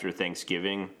day after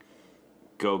Thanksgiving.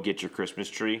 Go get your Christmas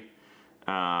tree.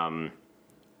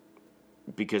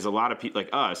 Because a lot of people, like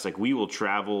us, we will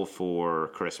travel for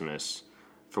Christmas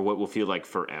for what will feel like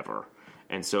forever.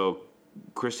 And so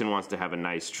Kristen wants to have a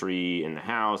nice tree in the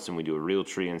house, and we do a real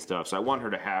tree and stuff. So I want her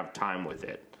to have time with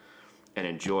it and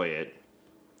enjoy it.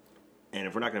 And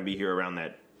if we're not going to be here around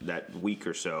that week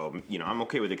or so, I'm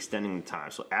okay with extending the time.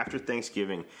 So after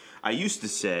Thanksgiving, I used to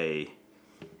say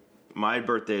my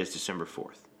birthday is December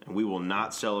 4th. And we will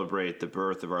not celebrate the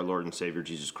birth of our Lord and Savior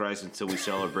Jesus Christ until we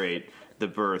celebrate the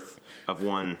birth of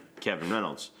one Kevin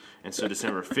Reynolds. And so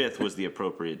December 5th was the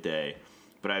appropriate day.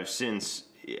 But I've since,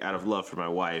 out of love for my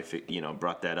wife,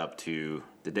 brought that up to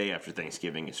the day after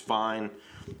Thanksgiving is fine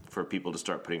for people to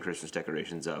start putting Christmas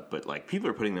decorations up. But, people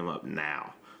are putting them up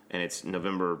now. And it's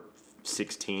November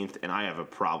 16th, and I have a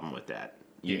problem with that.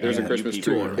 There's a Christmas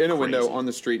tree in a window on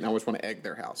the street, and I always want to egg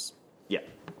their house. Yeah.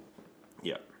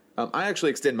 I actually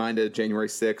extend mine to January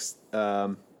 6th.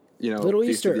 Little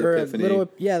Feast Easter of the or Epiphany.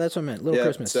 that's what I meant. Little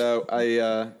Christmas. So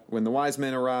when the wise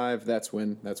men arrive, that's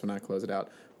when I close it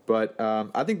out. But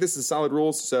I think this is solid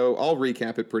rules. So I'll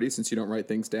recap it pretty since you don't write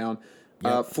things down.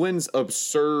 Yep. Flynn's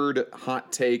absurd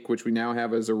hot take, which we now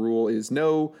have as a rule, is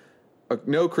no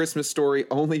Christmas story,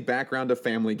 only background of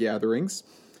family gatherings.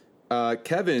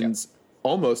 Kevin's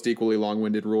almost equally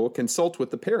long-winded rule: consult with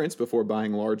the parents before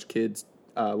buying large kids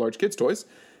toys.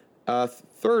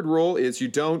 Third rule is you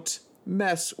don't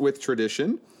mess with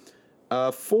tradition.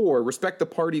 4, respect the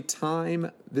party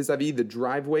time vis-a-vis the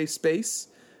driveway space.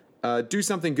 Do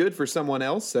something good for someone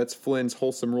else. That's Flynn's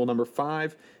wholesome rule number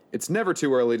 5. It's never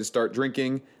too early to start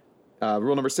drinking.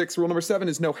 Rule number 6. Rule number 7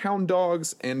 is no hound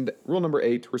dogs. And rule number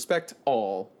 8, respect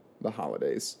all the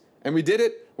holidays. And we did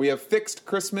it. We have fixed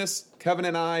Christmas. Kevin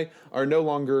and I are no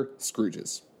longer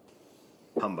Scrooges.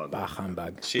 Humbug. Bah,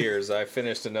 humbug. Cheers. I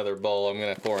finished another bowl. I'm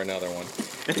going to pour another one.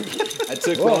 That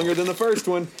took longer than the first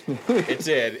one. It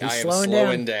did. I am slowing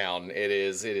slowing down. It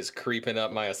is creeping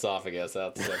up my esophagus.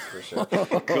 That's for sure.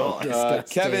 God.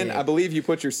 Kevin, I believe you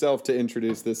put yourself to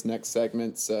introduce this next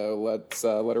segment, so let's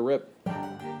let her rip.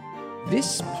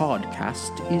 This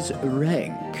podcast is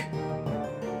rank.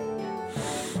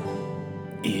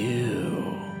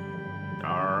 Ew.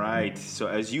 All right. So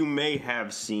as you may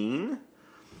have seen,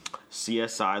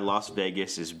 CSI Las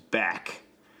Vegas is back.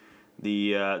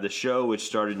 The show, which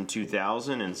started in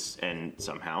 2000 and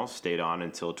somehow stayed on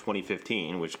until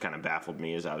 2015, which kind of baffled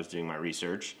me as I was doing my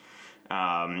research,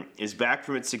 is back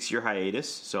from its 6-year hiatus.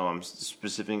 So I'm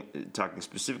talking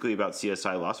specifically about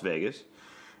CSI Las Vegas.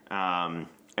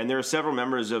 And there are several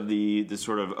members of the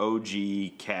sort of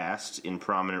OG cast in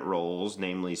prominent roles,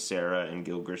 namely Sarah and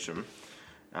Gil Grisham.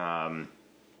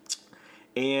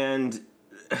 And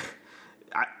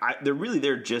they're really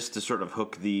there just to sort of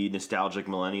hook the nostalgic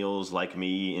millennials like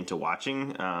me into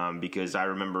watching, because I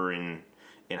remember in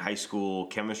high school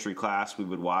chemistry class we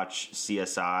would watch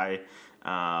CSI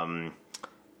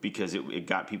because it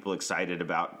got people excited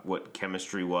about what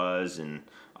chemistry was and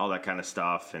all that kind of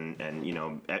stuff. And you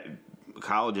know,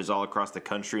 colleges all across the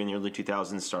country in the early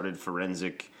 2000s started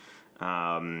forensic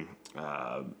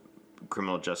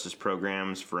criminal justice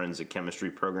programs, forensic chemistry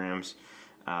programs.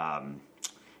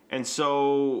 And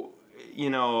so, you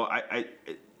know,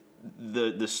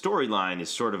 the storyline is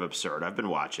sort of absurd. I've been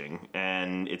watching,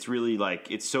 and it's really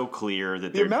like, it's so clear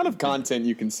that The amount of content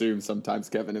you consume sometimes,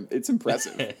 Kevin, it's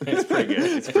impressive. It's pretty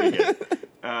good. It's pretty good.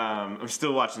 I'm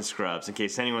still watching Scrubs, in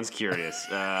case anyone's curious.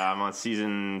 I'm on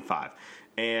season 5,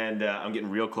 and I'm getting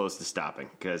real close to stopping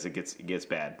because it gets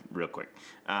bad real quick.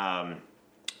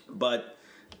 But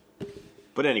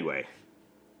anyway.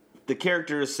 The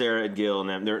characters, Sarah and Gil,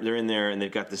 and they're in there, and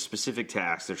they've got this specific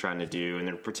task they're trying to do, and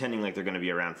they're pretending like they're going to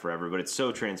be around forever, but it's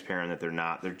so transparent that they're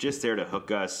not. They're just there to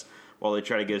hook us while they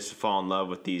try to get us to fall in love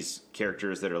with these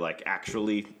characters that are like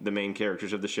actually the main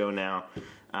characters of the show now.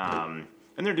 And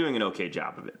they're doing an okay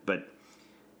job of it.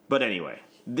 But anyway,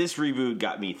 this reboot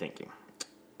got me thinking.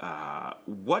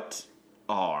 What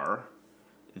are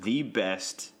the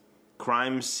best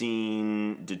crime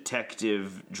scene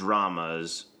detective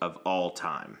dramas of all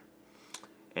time?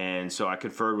 And so I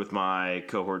conferred with my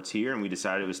cohorts here, and we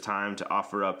decided it was time to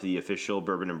offer up the official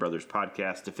Bourbon and Brothers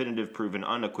podcast definitive, proven,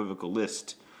 unequivocal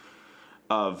list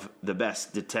of the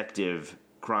best detective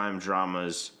crime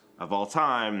dramas of all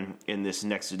time in this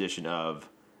next edition of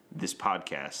This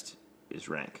Podcast is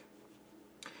Rank.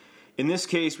 In this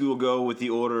case, we will go with the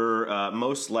order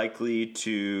most likely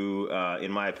to,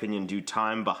 in my opinion, do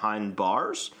time behind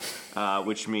bars,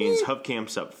 which means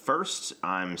Hubcamp's up first,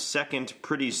 I'm second,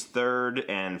 Pretty's third,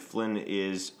 and Flynn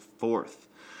is fourth.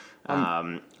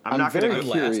 I'm not going to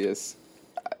go curious.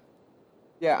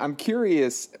 Yeah, I'm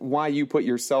curious why you put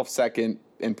yourself second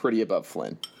and Pretty above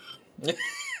Flynn.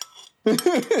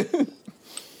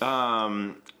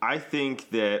 I think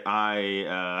that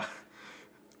I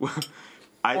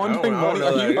laundering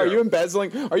money? Are you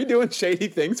embezzling? Are you doing shady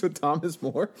things with Thomas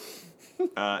More? No.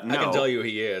 I can tell you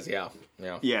he is. Yeah.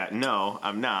 Yeah. No,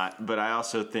 I'm not. But I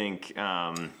also think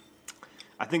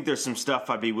there's some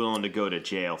stuff I'd be willing to go to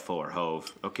jail for,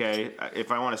 Hove. Okay,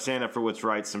 if I want to stand up for what's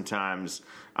right, sometimes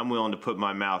I'm willing to put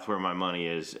my mouth where my money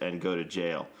is and go to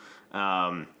jail.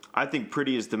 I think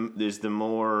Pretty is the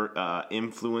more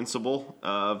influenceable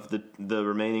of the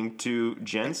remaining two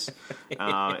gents,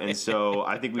 and so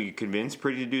I think we could convince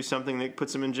Pretty to do something that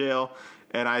puts him in jail.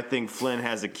 And I think Flynn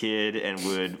has a kid and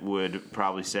would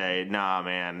probably say, "Nah,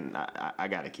 man, I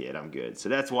got a kid. I'm good." So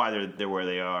that's why they're where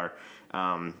they are.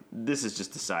 This is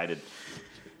just decided.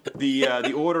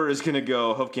 The order is going to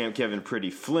go Hubcamp, Kevin,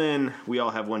 Pretty, Flynn. We all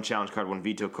have one challenge card, one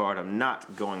veto card. I'm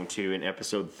not going to, in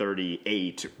episode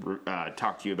 38,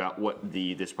 talk to you about what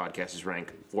This Podcast is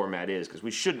Rank format is, because we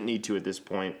shouldn't need to at this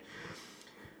point.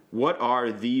 What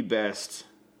are the best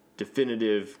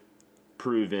definitive,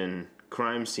 proven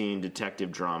crime scene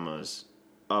detective dramas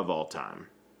of all time?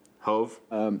 Hove?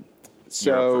 So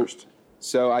you're up first.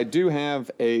 So I do have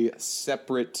a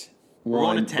separate one. We're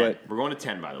going to 10. But, We're going to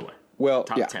 10, by the way. well,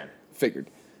 Top yeah, 10. Figured.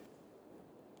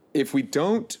 If we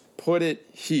don't put it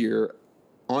here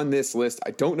on this list,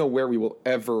 I don't know where we will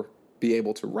ever be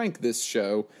able to rank this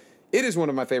show. It is one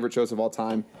of my favorite shows of all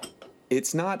time.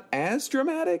 It's not as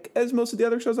dramatic as most of the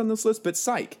other shows on this list, but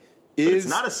Psych is...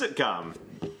 It's not a sitcom.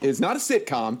 It's not a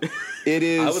sitcom. It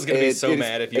is... I was going to be so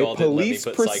mad if you all didn't let me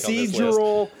put Psych on this list.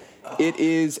 Procedural. It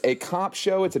is a cop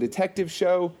show. It's a detective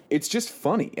show. It's just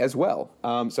funny as well.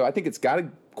 So I think it's got to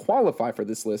qualify for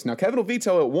this list. Now, Kevin will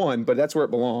veto at 1, but that's where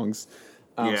it belongs.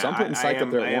 So I'm putting Psych up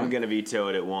there at 1. I am going to veto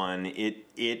it at 1.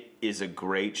 It is a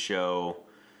great show,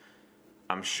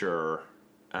 I'm sure.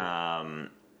 But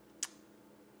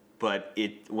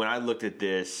when I looked at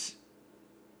this,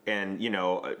 and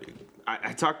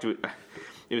I talked to it.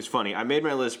 It was funny. I made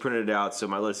my list, printed it out, so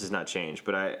my list has not changed.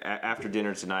 But after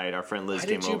dinner tonight, our friend Liz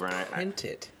came over, and I print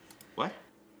it. What?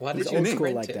 Why did It's you old print school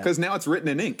it? like that. Because now it's written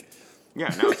in ink. Yeah,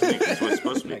 now it's what it's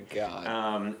supposed to be. Oh my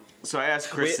God. So I asked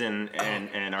Kristen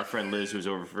and our friend Liz, who was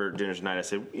over for dinner tonight, I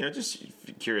said, just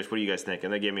curious, what do you guys think?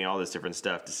 And they gave me all this different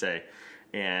stuff to say.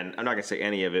 And I'm not going to say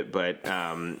any of it, but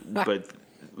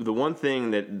the one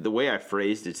thing that the way I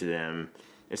phrased it to them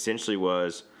essentially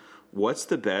was, what's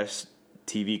the best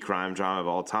TV crime drama of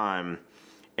all time?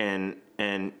 And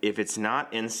if it's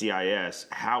not NCIS,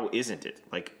 how isn't it?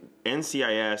 Like,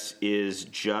 NCIS is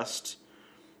just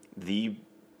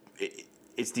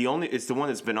it's the one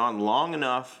that's been on long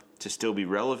enough to still be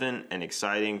relevant and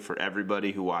exciting for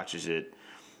everybody who watches it.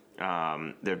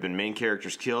 There have been main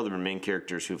characters killed, there have been main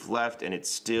characters who've left, and it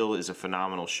still is a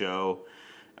phenomenal show.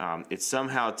 It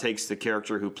somehow takes the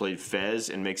character who played Fez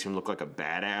and makes him look like a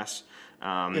badass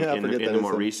in the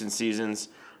more recent seasons.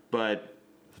 But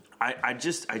I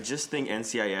just think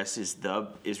NCIS is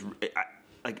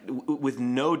with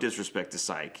no disrespect to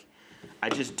Psych, I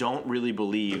just don't really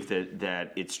believe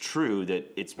that it's true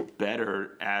that it's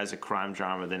better as a crime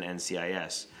drama than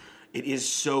NCIS. It is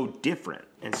so different,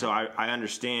 and so I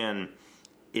understand.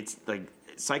 It's like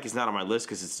Psych is not on my list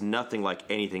because it's nothing like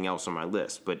anything else on my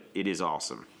list, but it is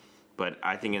awesome. But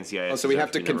I think NCIS. So we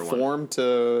have to conform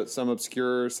to some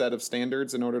obscure set of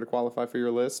standards in order to qualify for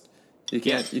your list. You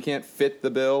can't fit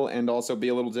the bill and also be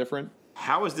a little different.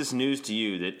 How is this news to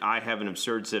you that I have an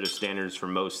absurd set of standards for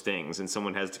most things and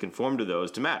someone has to conform to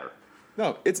those to matter?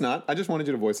 No, it's not. I just wanted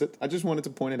you to voice it. I just wanted to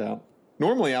point it out.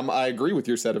 Normally, I agree with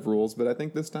your set of rules, but I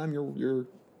think this time you're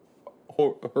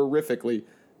horrifically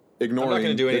ignoring. I'm not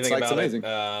going to do anything Psych's about amazing.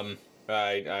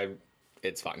 it.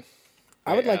 It's fine.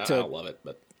 I would like to. I don't love it,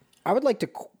 but I would like to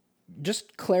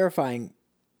just clarifying.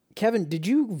 Kevin, did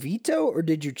you veto or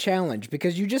did you challenge?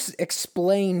 Because you just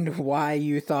explained why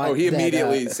you thought. Oh, he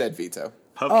immediately said veto.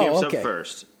 Huffcamp's okay. up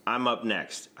first. I'm up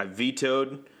next. I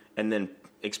vetoed and then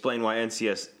explained why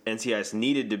NCIS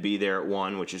needed to be there at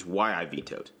 1, which is why I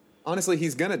vetoed. Honestly,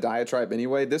 he's going to diatribe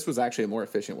anyway. This was actually a more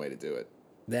efficient way to do it.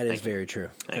 That is very true.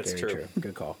 That's Very true.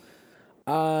 Good call.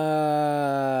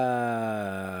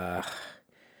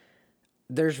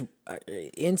 There's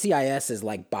NCIS is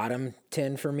like bottom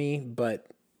 10 for me, but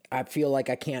I feel like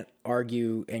I can't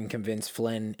argue and convince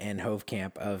Flynn and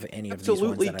Hovkamp of any of these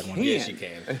ones that I want. yes, you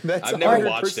can. That's I've never 100%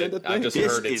 watched it. the thing. I've just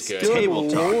This heard it's is good. table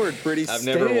Good talk. Lord, pretty. I've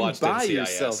never stand watched by NCIS.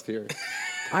 yourself here.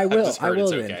 I will. just I heard will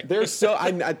it's then. okay. There's so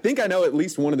I think I know at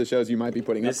least one of the shows you might be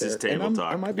putting This up is there. table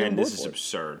talk, I might be on and board this is for it.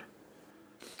 absurd.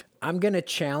 I'm gonna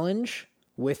challenge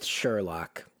with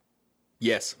Sherlock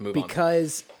Yes, move on.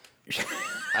 because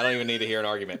I don't even need to hear an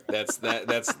argument. That's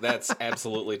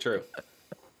absolutely true.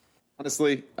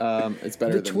 Honestly, it's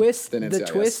better the twist, than the NCIS.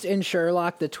 twist in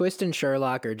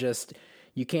Sherlock are just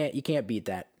you can't beat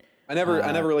that. I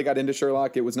never really got into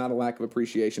Sherlock. It was not a lack of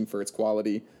appreciation for its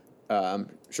quality.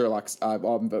 Sherlock's.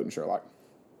 I'm voting Sherlock.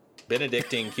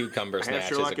 Benedictine Cucumber I have Snatch is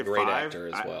Sherlock a at great 5. actor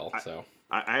as well. So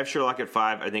I have Sherlock at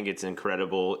 5. I think it's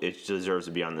incredible. It deserves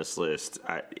to be on this list.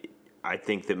 I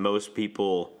think that most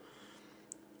people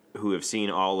who have seen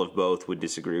all of both would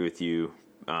disagree with you.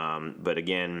 But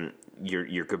again,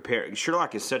 you're comparing.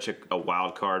 Sherlock is such a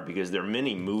wild card because there are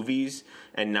many movies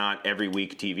and not every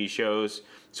week TV shows,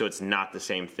 so it's not the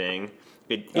same thing.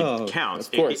 It counts.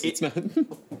 Of course, it's not.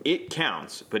 It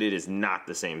counts, but it is not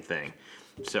the same thing.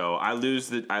 So I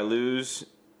lose,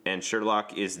 and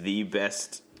Sherlock is the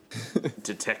best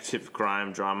detective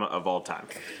crime drama of all time.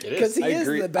 it Because is. he is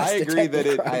the best. I agree that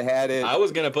detective I had it. I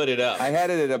was gonna put it up. I had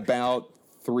it at about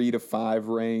 3 to 5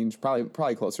 range,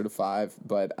 probably closer to 5.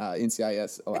 But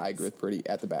NCIS, I agree with pretty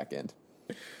at the back end.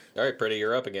 All right, Pretty,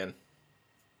 you're up again.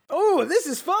 Oh, this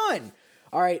is fun.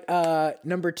 All right,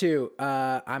 number 2.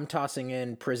 I'm tossing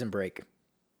in Prison Break.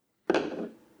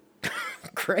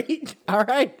 Great. All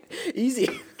right,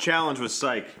 easy. Challenge with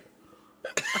Psych.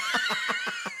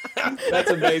 That's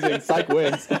amazing. Psych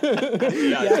wins. Yeah,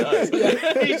 it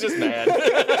does. He's just mad.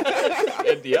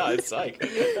 And yeah, it's like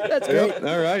That's great. Yep,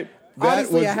 all right. That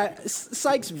Honestly, was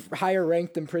Psych's higher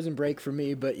ranked than Prison Break for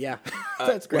me, but yeah,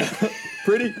 that's great.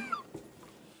 pretty.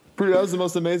 That was the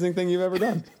most amazing thing you've ever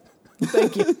done.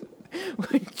 Thank you.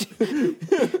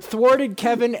 thwarted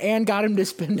Kevin and got him to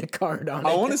spend a card on it.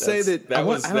 I want to say that I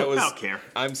don't care.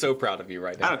 I'm so proud of you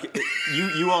right now. I don't care.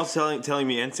 You all telling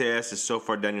me NCIS is so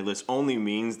far down your list only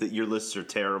means that your lists are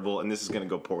terrible and this is going to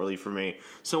go poorly for me.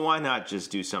 So why not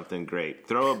just do something great?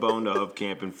 Throw a bone to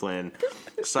Hoofcamp and Flynn.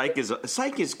 Psych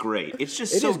is great. It's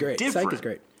just It so is great. different. Psych is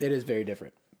great. It is very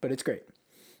different, but it's great.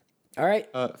 All right.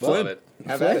 Flynn, it.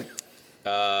 have at it.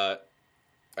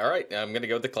 All right, I'm gonna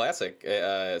go with the classic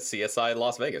CSI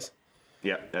Las Vegas.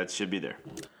 Yeah, that should be there.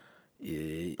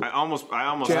 I almost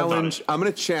Challenge. thought I'm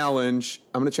gonna challenge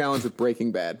with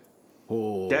Breaking Bad.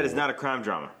 that is not a crime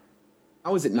drama.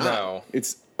 How is it not? No.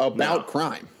 It's about No.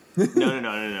 crime.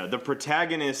 No. The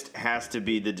protagonist has to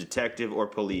be the detective or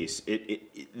police.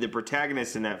 The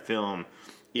protagonist in that film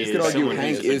is You could argue someone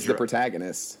Hank who's is the drug-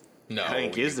 protagonist. No,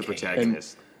 Hank is the you can't.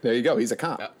 protagonist. There you go. He's a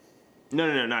cop.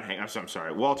 No, not Hank. I'm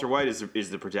sorry. Walter White is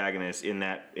the protagonist in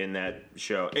that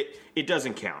show. It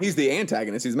doesn't count. He's the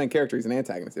antagonist. He's the main character. He's an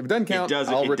antagonist. If it doesn't count,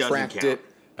 doesn't- I'll it doesn't retract count. it.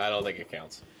 I don't think it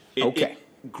counts. Okay.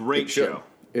 Great It should. show.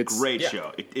 It's- Great yeah.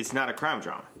 show. It's not a crime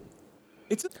drama.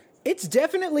 It's It's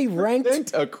definitely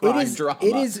ranked. a crime it is, drama.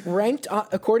 It is ranked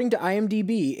according to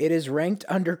IMDb. It is ranked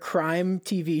under crime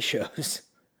TV shows.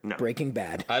 No. Breaking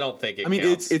Bad. I don't think it I mean,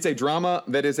 counts. it's a drama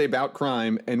that is about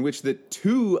crime in which the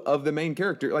two of the main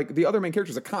character, like the other main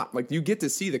character is a cop. Like you get to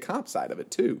see the cop side of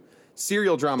it too.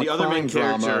 Serial drama, The other crime main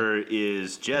drama. character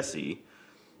is Jesse,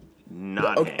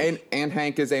 not Hank. And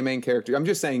Hank is a main character. I'm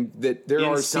just saying that there in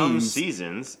are some scenes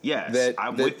seasons, yes, that,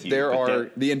 I'm that with you. there but are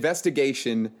that- the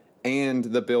investigation and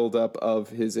the buildup of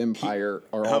his empire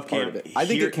are all part of it. I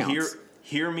think it counts.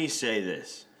 Hear me say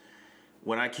this.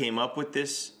 When I came up with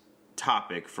this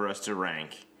topic for us to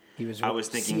rank, I was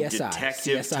thinking CSI,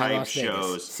 detective CSI type Las Vegas,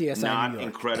 shows, CSI not New York.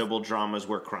 incredible dramas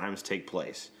where crimes take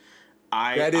place.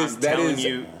 That is I'm telling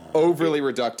you, overly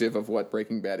reductive of what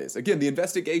Breaking Bad is. Again, the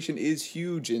investigation is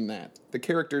huge in that. The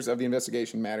characters of the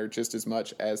investigation matter just as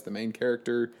much as the main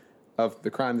character of the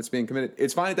crime that's being committed.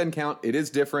 It's fine; it doesn't count. It is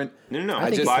different. No.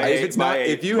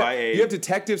 If you have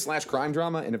detective / crime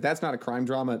drama, and if that's not a crime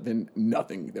drama, then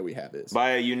nothing that we have is.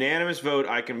 by a unanimous vote,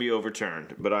 I can be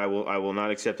overturned, but I will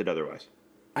not accept it otherwise.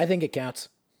 I think it counts.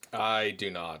 I do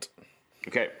not.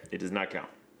 Okay, it does not count.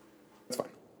 That's fine.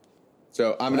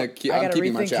 So I'm gonna keep. I I'm got to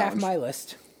keeping my rethink half challenge. my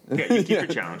list. Okay, you keep your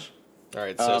challenge. All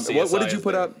right. So What did CSI you is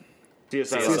put there. up?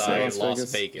 CSI Las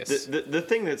Las Vegas. Vegas. The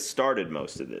thing that started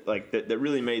most of it, like that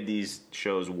really made these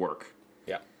shows work.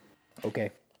 Yeah.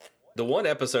 Okay. The one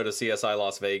episode of CSI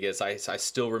Las Vegas, I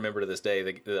still remember to this day.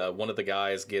 One of the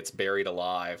guys gets buried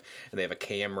alive, and they have a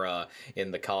camera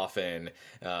in the coffin,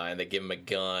 and they give him a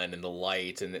gun and the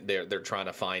light, and they're trying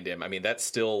to find him. I mean, that's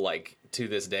still like to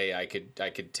this day. I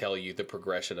could tell you the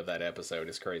progression of that episode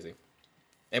is crazy.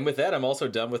 And with that, I'm also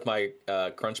done with my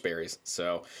crunch berries.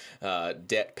 So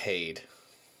debt paid.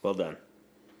 Well done.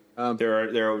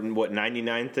 There are what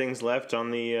 99 things left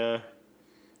on the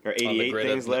or On the 88 grid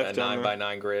things of left a on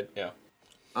 9x9 grid. Yeah.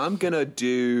 I'm gonna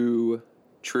do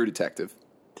True Detective.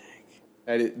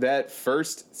 That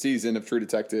first season of True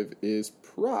Detective is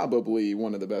probably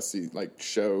one of the best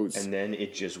shows. and then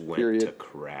it just went Period. to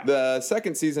crap. The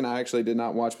second season I actually did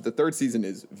not watch, but the third season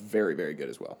is very, very good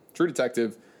as well. True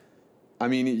Detective. I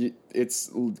mean,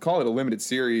 call it a limited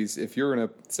series. If you're going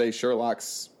to say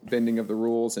Sherlock's bending of the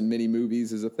rules and mini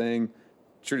movies is a thing,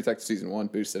 True Detective season 1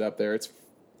 boosts it up there. It's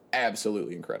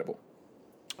absolutely incredible.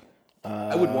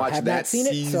 I would watch have that not seen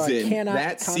it, season. so I cannot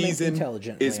That comment season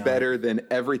intelligently is on better than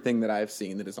everything that I've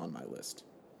seen that is on my list.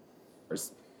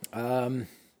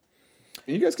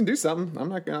 You guys can do something. I'm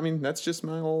not. I mean, that's just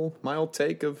my old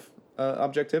take of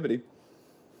objectivity.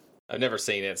 I've never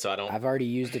seen it, so I don't. I've already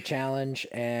used a challenge,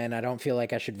 and I don't feel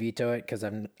like I should veto it because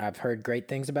I've heard great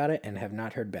things about it and have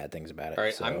not heard bad things about it. All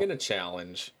right, so. I'm going to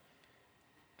challenge.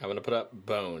 I'm going to put up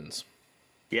Bones.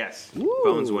 Yes,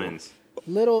 Bones wins.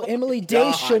 Little Emily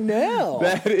Deschanel.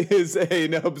 That is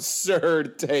an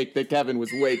absurd take that Kevin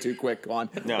was way too quick on.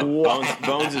 No, Wow.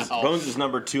 Bones is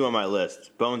number 2 on my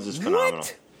list. Bones is phenomenal.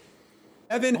 What?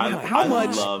 Evan, I how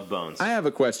much? love Bones. I have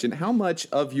a question. How much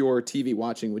of your TV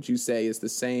watching would you say is the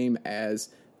same as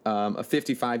a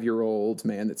 55-year-old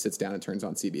man that sits down and turns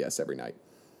on CBS every night?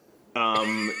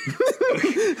 You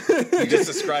just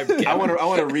described Kevin. I want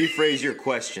to rephrase your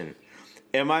question.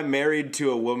 Am I married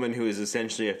to a woman who is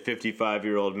essentially a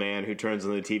 55-year-old man who turns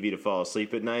on the TV to fall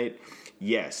asleep at night?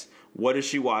 Yes. What does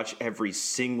she watch every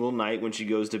single night when she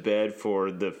goes to bed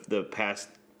for the past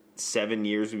 7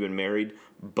 years we've been married?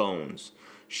 Bones.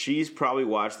 She's probably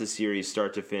watched the series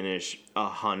start to finish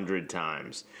 100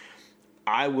 times.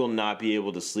 I will not be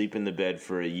able to sleep in the bed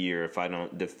for a year if I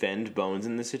don't defend Bones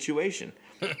in the situation.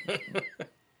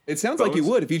 It sounds like you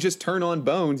Bones? would. If you just turn on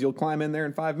Bones, you'll climb in there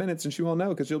in 5 minutes and she won't know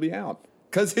because you'll be out.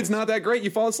 Because it's not that great. You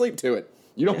fall asleep to it.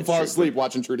 You don't That's fall true. asleep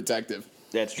watching True Detective.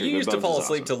 That's true. You but used to Bones fall is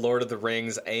asleep awesome. to Lord of the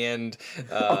Rings and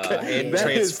That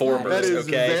Transformers. is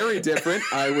okay, very different.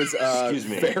 I was Excuse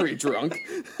me. very drunk.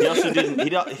 He also didn't.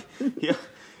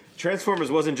 Transformers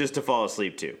wasn't just to fall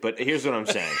asleep to. But here's what I'm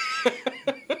saying.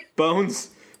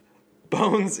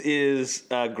 Bones is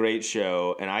a great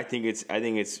show, and I think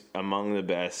it's among the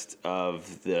best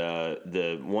of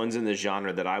the ones in the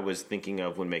genre that I was thinking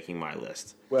of when making my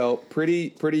list. Well,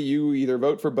 pretty. You either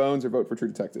vote for Bones or vote for True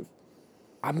Detective.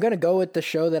 I'm going to go with the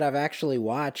show that I've actually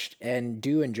watched and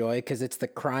do enjoy because it's the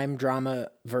crime drama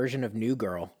version of New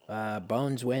Girl.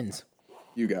 Bones wins.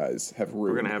 You guys have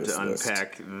ruined We're gonna have this to list.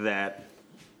 unpack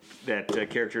that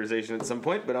characterization at some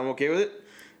point, but I'm okay with it.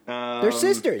 They're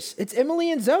sisters. It's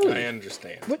Emily and Zoe. I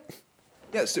understand. What?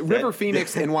 Yes, River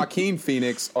Phoenix and Joaquin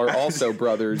Phoenix are also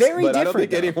brothers, Very but I don't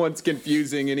different, think though. anyone's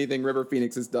confusing anything River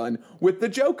Phoenix has done with the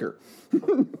Joker.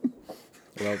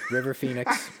 Well, River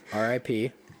Phoenix,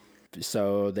 R.I.P.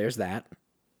 So there's that.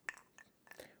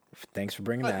 Thanks for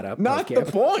bringing that up. Not the Camp.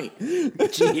 point.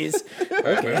 Jeez. All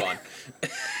right, move on.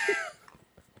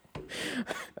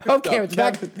 Okay, it's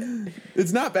back.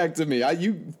 It's not back to me.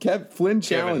 Flynn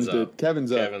challenged Kevin's up. it.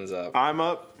 Kevin's up. Kevin's up. I'm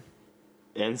up.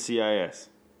 NCIS.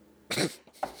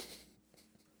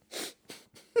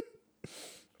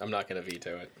 I'm not going to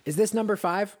veto it. Is this number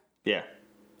 5? Yeah.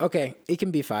 Okay, it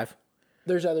can be 5.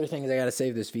 There's other things I got to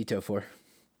save this veto for.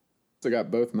 So I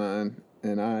got both mine,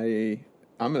 and I'm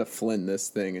gonna Flynn this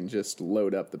thing and just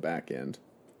load up the back end.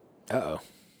 Uh-oh.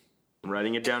 I'm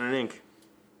writing it down in ink.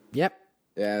 Yep.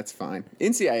 Yeah, it's fine.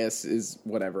 NCIS is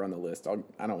whatever on the list.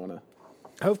 I don't want to.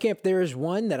 Hovecamp, there is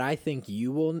one that I think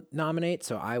you will nominate,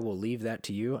 so I will leave that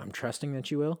to you. I'm trusting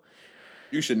that you will.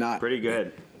 You should not. Pretty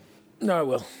good. No, I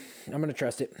will. I'm going to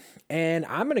trust it. And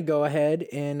I'm going to go ahead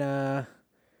and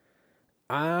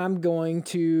I'm going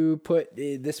to put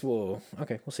this will.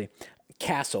 Okay, we'll see.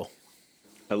 Castle.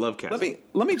 I love Castle.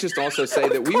 Let me just also say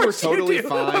that we were totally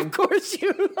fine. Of course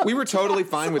you. We were totally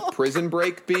fine with Prison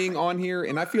Break being on here,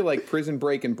 and I feel like Prison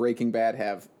Break and Breaking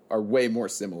Bad are way more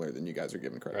similar than you guys are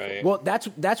giving credit for. Right. Well,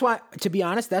 that's why, to be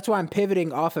honest, that's why I'm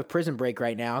pivoting off of Prison Break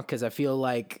right now, because I feel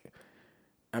like,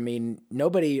 I mean,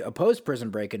 nobody opposed Prison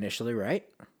Break initially, right?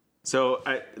 So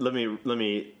let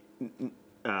me.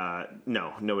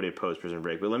 No, nobody opposed Prison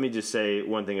Break. But let me just say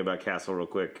one thing about Castle real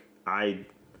quick.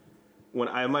 When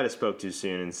I might have spoke too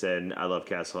soon and said I love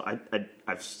Castle.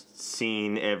 I've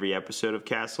seen every episode of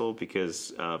Castle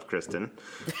because of Kristen,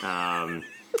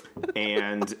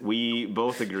 and we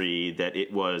both agree that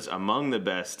it was among the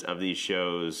best of these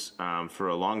shows for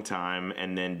a long time,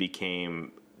 and then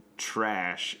became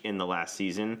trash in the last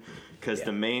season because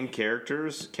the main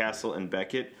characters, Castle and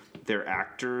Beckett, the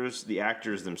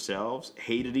actors themselves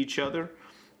hated each other,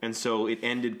 and so it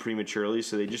ended prematurely.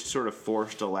 So they just sort of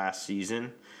forced a last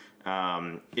season.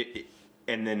 And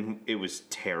then it was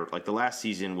terrible. Like the last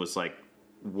season was like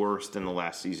worse than the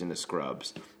last season of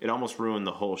Scrubs. It almost ruined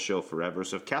the whole show forever.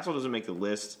 So if Castle doesn't make the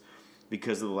list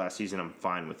because of the last season, I'm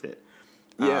fine with it.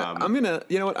 Yeah, I'm gonna.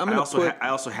 You know what? I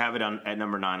also have it at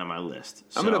number 9 on my list.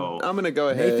 So I'm gonna go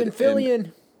ahead. Nathan Fillion.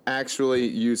 And actually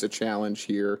use a challenge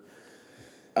here.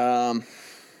 I'm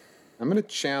gonna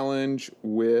challenge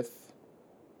with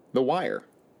The Wire.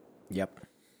 Yep.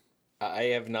 I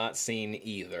have not seen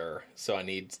either, so I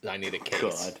need a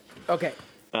case. God. Okay.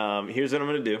 Here's what I'm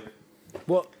gonna do.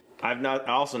 Well, I've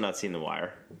also not seen The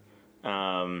Wire.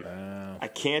 I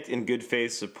can't, in good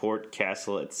faith, support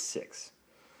Castle at 6.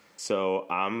 So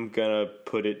I'm gonna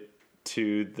put it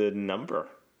to the number.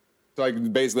 So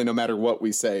like basically, no matter what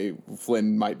we say,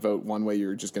 Flynn might vote one way.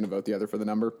 You're just gonna vote the other for the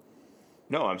number.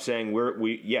 No, I'm saying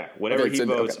whatever Okay, he so-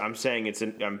 votes, okay. I'm saying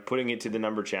I'm putting it to the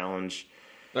number challenge.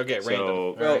 Okay,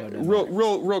 So random. Well,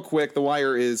 real quick, The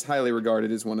Wire is highly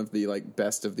regarded as one of the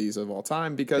best of these of all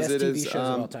time because Best it TV is shows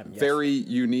of all time, yes. very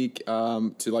unique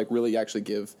to really actually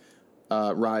give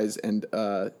rise and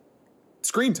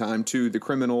screen time to the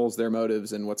criminals, their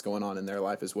motives, and what's going on in their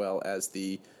life, as well as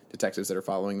the detectives that are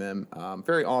following them.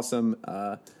 Very awesome.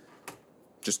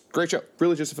 Just great show.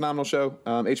 Really just a phenomenal show.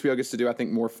 HBO gets to do, I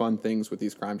think, more fun things with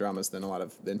these crime dramas than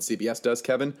CBS does,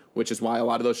 Kevin, which is why a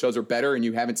lot of those shows are better and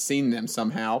you haven't seen them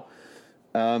somehow.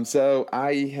 So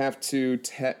I have to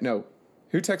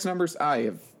who texts numbers? I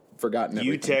have forgotten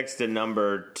everything. you text a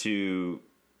number to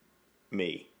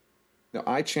me. No,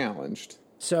 I challenged.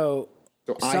 so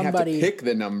I have to somebody, pick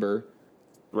the number.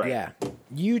 Right. yeah,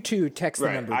 you two text the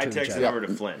Right. number I to each text other. the number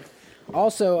to Flynn.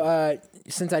 Also,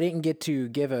 since I didn't get to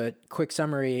give a quick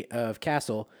summary of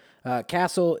Castle,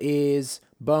 Castle is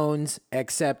Bones,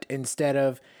 except instead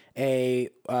of a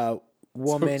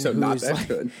woman So not who's that like,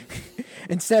 good.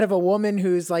 instead of a woman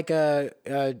who's like a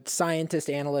scientist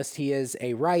analyst, he is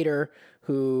a writer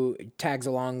who tags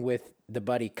along with the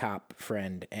buddy cop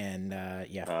friend. And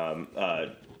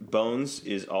Bones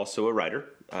is also a writer,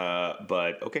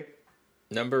 but okay.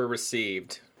 Number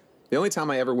received. The only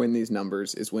time I ever win these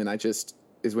numbers is when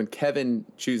Kevin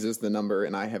chooses the number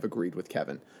and I have agreed with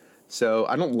Kevin. So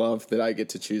I don't love that I get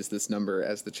to choose this number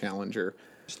as the challenger.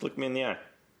 Just look me in the eye.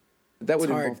 That would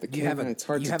hard. involve the You have camera. a- It's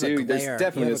hard you to have a do. There's glare.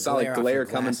 definitely You a have a solid glare off glare your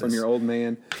coming from glasses. your old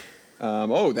man.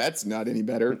 Oh, that's not any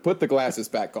better. Put the glasses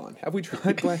back on. Have we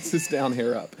tried glasses down,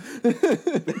 hair up?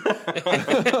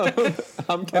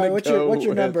 I'm gonna what's go your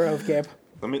with number, Hove Camp?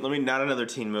 Let me not another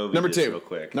teen movie. number just two. real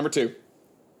quick. Number two.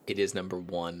 It is number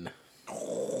 1.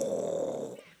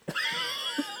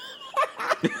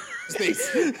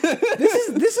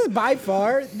 This is by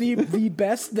far the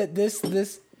best that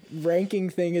this ranking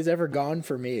thing has ever gone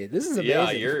for me. This is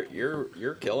amazing. Yeah,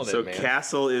 you're killing So it, man.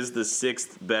 Castle is the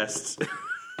 6th best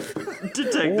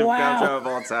detective Wow. cop show of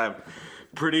all time.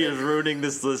 Pretty is ruining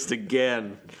this list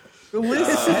again. The list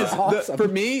is awesome. for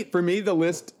me, the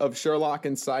list of Sherlock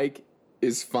and Psych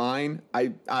is fine.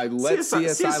 I let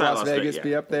CSI Las Vegas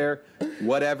be up there.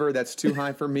 Whatever, that's too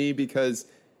high for me because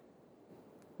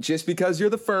just because you're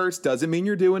the first doesn't mean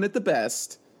you're doing it the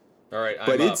best. All right,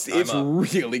 But I'm it's up.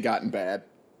 really gotten bad.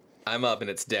 I'm up, and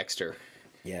it's Dexter.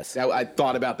 Yes. I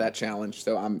thought about that challenge,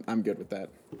 so I'm good with that.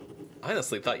 I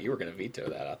honestly thought you were going to veto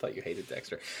that. I thought you hated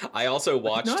Dexter. I also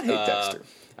watched. not hate Dexter.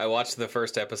 I watched the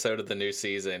first episode of the new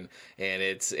season, and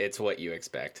it's what you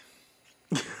expect.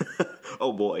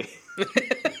 Oh boy. I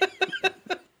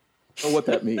don't know what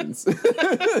that means.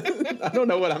 I don't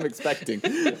know what I'm expecting.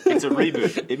 It's a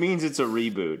reboot. It means it's a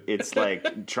reboot. It's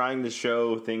like trying to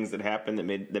show things that happen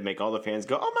that make all the fans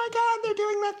go, "Oh my god, they're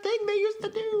doing that thing they used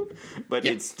to do." But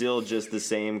it's still just the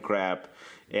same crap,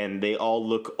 and they all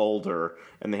look older,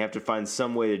 and they have to find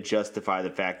some way to justify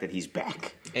the fact that he's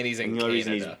back. And he's in And the only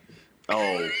reason Canada.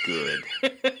 Oh, good.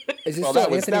 Is this Well, still that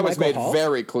was Anthony Michael made Hall?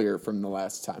 very clear from the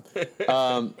last time.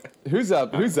 Who's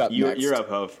up? Who's up next? You're up,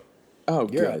 Hove. Oh,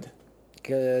 You're good.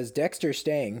 Because Dexter's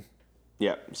staying.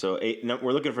 Yeah. So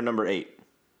we're looking for number 8.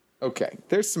 Okay,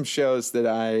 there's some shows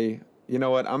that you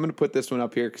know what? I'm going to put this one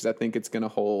up here because I think it's going to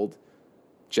hold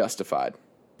Justified.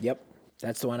 Yep.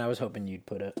 That's the one I was hoping you'd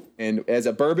put up. And as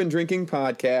a bourbon drinking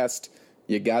podcast,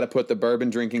 you got to put the bourbon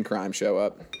drinking crime show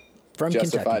up. From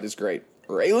Justified Kentucky. is great.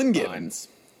 Raylan Givens.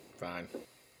 Fine.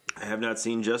 I have not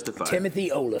seen Justified.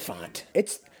 Timothy Oliphant.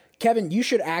 It's Kevin, you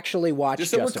should actually watch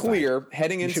Just so Justified. we're clear,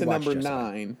 heading You into should watch number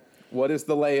Justified. 9, what is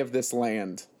the lay of this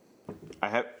land?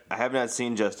 I have not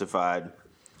seen Justified.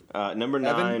 Number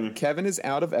 9. Kevin is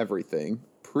out of everything.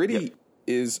 Pretty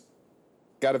is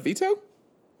got a veto?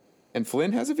 And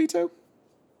Flynn has a veto?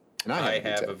 And I I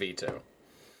have a veto.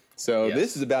 So Yes.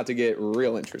 this is about to get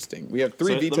real interesting. We have 3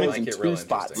 So let me vetoes make in it 2 real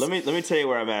spots. interesting. Let me tell you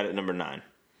where I'm at number 9.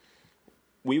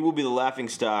 We will be the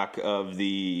laughingstock of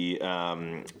the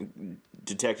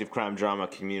detective crime drama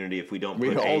community if we don't. We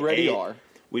put already are.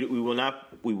 We will not.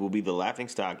 We will be the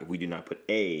laughingstock if we do not put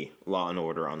a Law and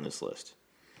Order on this list.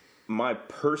 My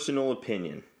personal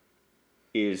opinion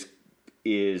is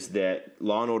that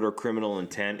Law and Order: Criminal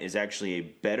Intent is actually a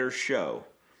better show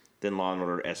than Law and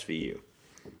Order SVU.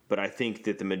 But I think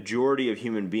that the majority of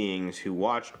human beings who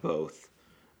watched both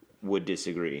would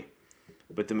disagree.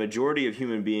 But the majority of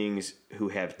human beings who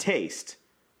have taste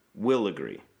will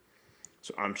agree.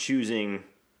 So I'm choosing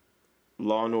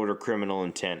Law and Order: Criminal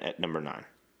Intent at number 9.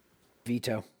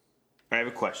 Veto. I have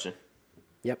a question.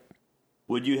 Yep.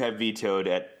 Would you have vetoed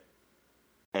at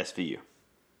SVU?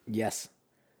 Yes.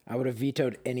 I would have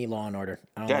vetoed any Law and Order.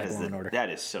 I don't like Law and Order. That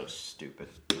is so stupid.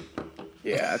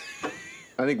 Yeah.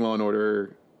 I think Law and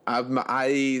Order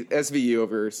I SVU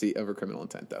over Criminal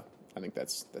Intent though. I think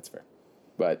that's fair.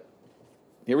 But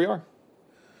here we are.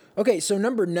 Okay, so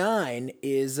number 9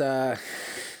 is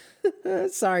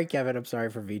sorry, Kevin. I'm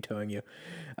sorry for vetoing you.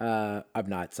 I'm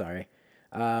not sorry.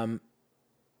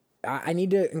 I need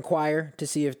to inquire to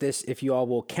see if you all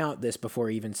will count this before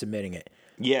even submitting it.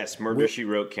 Yes, Murder, She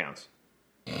Wrote counts.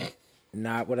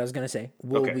 Not what I was gonna say.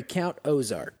 Will Okay. we count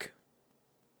Ozark?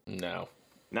 No.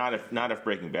 Not if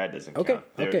Breaking Bad doesn't Okay. count.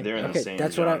 They're in okay. the same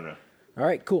That's genre. All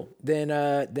right. Cool.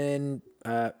 Then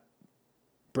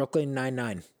Brooklyn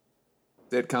Nine-Nine.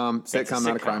 Sitcom,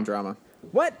 not a crime drama.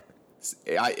 What? It's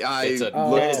a- That is a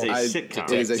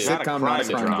sitcom. It is a It's not a sitcom, not a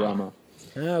crime crime drama.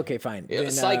 drama. Okay, fine. Yeah,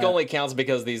 Then, Psych only counts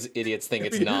because these idiots think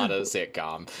it's not a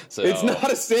sitcom. So It's not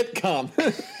a sitcom.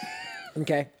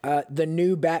 Okay. The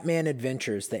new Batman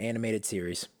Adventures, the animated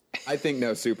series. I think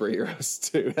no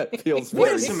superheroes too. That feels What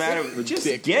very is the matter? Just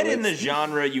ridiculous. get in the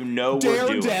genre you know we're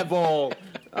doing. Daredevil.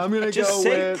 I'm gonna Just go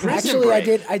say with. Prison Actually,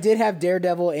 Break. I did have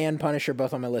Daredevil and Punisher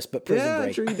both on my list, but Prison Yeah,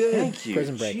 Break. sure you did. Thank you.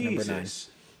 Prison Break, number 9. Jesus.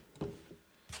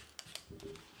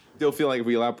 Still feel like if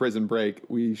we allow Prison Break,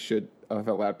 we should have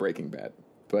allowed Breaking Bad.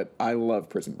 But I love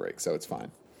Prison Break, so it's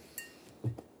fine.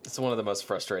 It's one of the most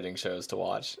frustrating shows to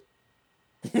watch.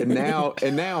 And now,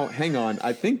 hang on.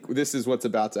 I think this is what's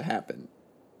about to happen.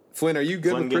 Flynn, are you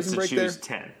good Flynn with gets Prison to Break choose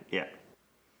there? 10. Yeah.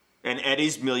 And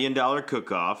Eddie's $1 Million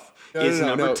Cook-Off No, is no,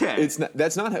 number no. 10. It's not.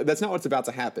 That's not what's about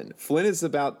to happen. Flynn is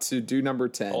about to do number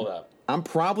 10. Hold up. I'm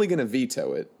probably going to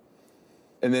veto it,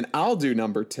 and then I'll do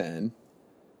number 10,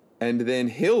 and then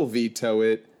he'll veto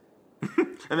it,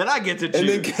 and then I get to choose. and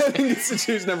then Kevin gets to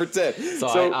choose number 10. So,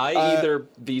 I either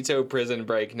veto Prison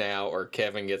Break now or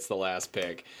Kevin gets the last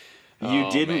pick.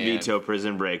 You didn't man. veto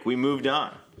Prison Break. We moved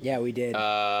on. Yeah, we did.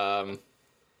 All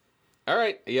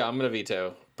right. Yeah, I'm going to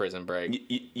veto Prison Break.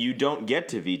 You don't get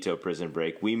to veto Prison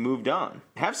Break. We moved on.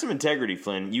 Have some integrity,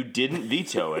 Flynn. You didn't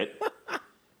veto it.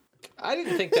 I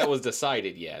didn't think that was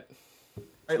decided yet. All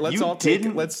right, let's You all take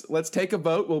didn't- let's take a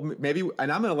vote. Well, maybe,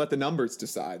 and I'm going to let the numbers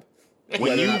decide. When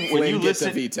whether or not you Flynn gets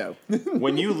a listen, veto.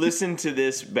 when you listen to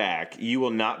this back, you will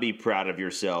not be proud of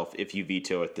yourself if you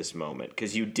veto at this moment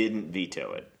because you didn't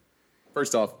veto it.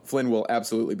 First off, Flynn will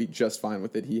absolutely be just fine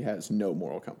with it. He has no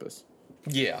moral compass.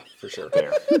 Yeah, for sure.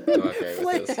 There. I'm okay Flynn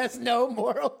with this. has no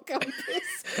moral compass.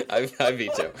 I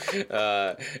veto.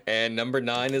 And number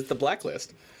 9 is The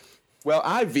Blacklist. Well,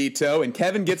 I veto, and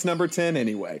Kevin gets number 10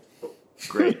 anyway.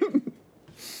 Great.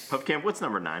 Hubcamp, what's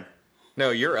number 9?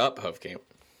 No, you're up, Hofkamp.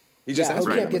 He just Yeah, asked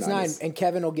me Hopecamp what gets number 9, is. and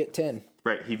Kevin will get 10.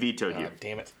 Right, he vetoed you.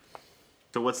 Damn it.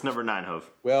 So what's number 9, Hove?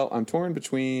 Well, I'm torn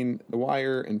between The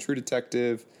Wire and True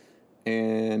Detective,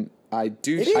 and I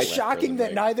do. It is like shocking Prison that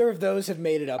Break. neither of those have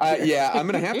made it up here. Yeah, I'm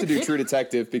going to have to do True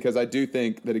Detective because I do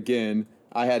think that, again,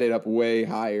 I had it up way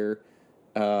higher.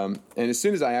 And as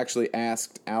soon as I actually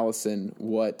asked Allison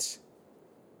what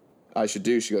I should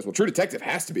do, she goes, well, True Detective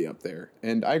has to be up there.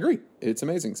 And I agree. It's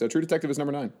amazing. So True Detective is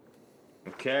number 9.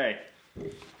 Okay.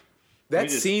 That me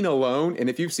just- scene alone, and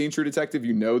if you've seen True Detective,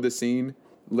 you know the scene.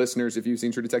 Listeners, if you've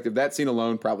seen True Detective, that scene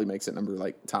alone probably makes it number,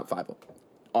 like, top 5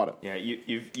 auto. Yeah,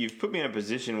 you've put me in a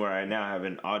position where I now have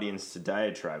an audience to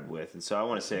diatribe with, and so I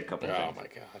want to say a couple Oh, things. my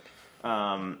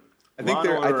God.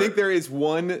 I think there is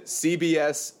one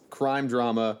CBS crime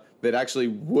drama that actually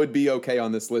would be okay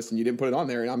on this list, and you didn't put it on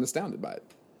there, and I'm astounded by it.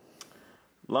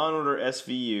 Law & Order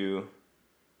SVU,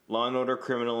 Law & Order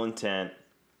Criminal Intent,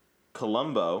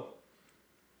 Columbo,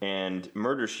 and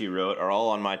Murder, She Wrote are all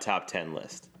on my top 10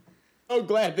 list. So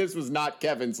glad this was not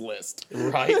Kevin's list.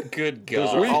 Right? Good Those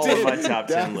God. are We all did. on my top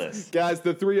 10 Guys- list. Guys,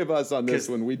 the three of us on this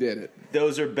 'Cause- one, we did it.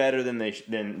 Those are better than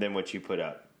than what you put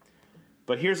up.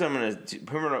 But here's what I'm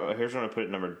gonna put at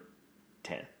number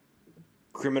 10.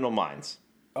 Criminal Minds.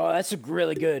 Oh, that's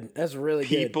really good. That's really good.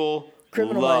 People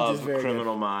Criminal Minds love is very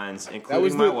Criminal Minds, was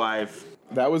including my the- wife.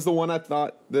 That was the one I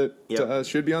thought that Yep.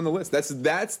 should be on the list. That's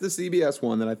the CBS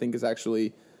one that I think is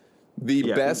actually the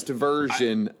Yeah. best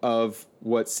version of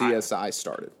what CSI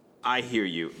started. I hear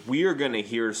you. We are going to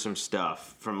hear some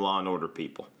stuff from Law and Order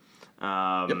people.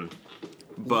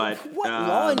 But What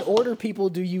Law and Order people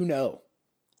do you know?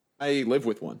 I live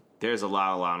with one. there's a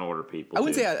lot of Law and Order people. I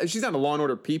wouldn't dude. say she's not a Law and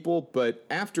Order people, but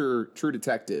after True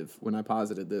Detective, when I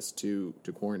posited this to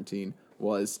quarantine,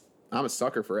 I'm a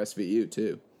sucker for SVU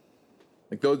too.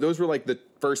 Like those were like the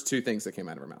first two things that came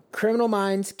out of her mouth. Criminal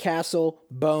Minds, Castle,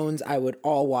 Bones, I would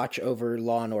all watch over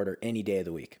Law and Order any day of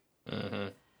the week.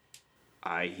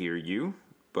 I hear you,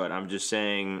 but I'm just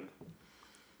saying.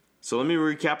 So let me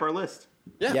recap our list.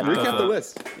 Yeah, Yeah, recap the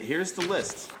list. Here's the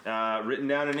list, written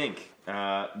down in ink.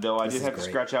 Though I did have to great.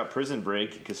 scratch out Prison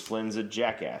Break because Flynn's a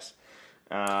jackass.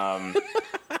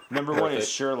 Number 1 is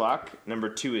Sherlock. Number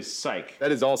 2 is Psych.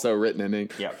 That is also written in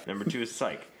ink. Yep. Number 2 is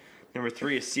Psych. Number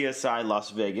 3 is CSI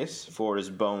Las Vegas. 4 is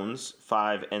Bones.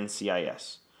 5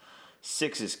 NCIS.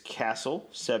 6 is Castle.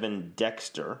 7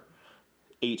 Dexter.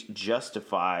 8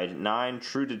 Justified. 9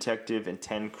 True Detective. And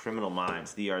 10 Criminal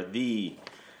Minds. They are the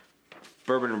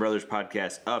Bourbon and Brothers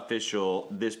podcast official.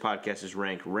 This podcast is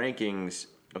rankings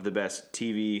of the best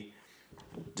TV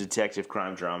detective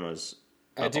crime dramas.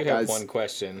 I do have guys. one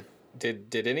question.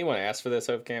 Did anyone ask for this,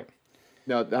 Hofkamp?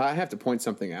 No, I have to point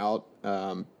something out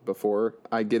before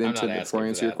I get into not before I asking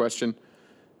answer for your that. question.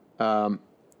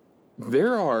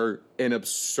 There are an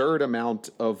absurd amount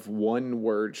of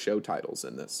one-word show titles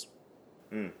in this.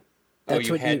 Oh, That's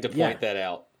you what had you- to point yeah. that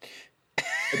out.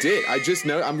 I did. I just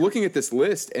know. I'm looking at this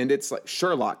list, and it's like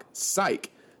Sherlock,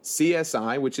 Psych,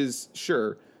 CSI, which is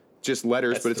sure, just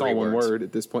letters, That's but it's 3 all one words. word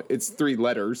at this point. It's 3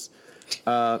 letters.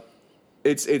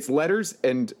 It's letters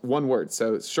and one word.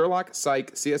 So Sherlock,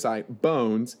 Psych, CSI,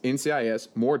 Bones, NCIS,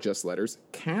 more just letters,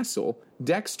 Castle,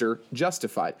 Dexter,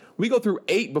 Justified. We go through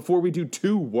 8 before we do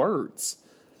 2 words.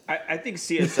 I think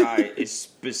CSI is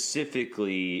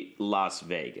specifically Las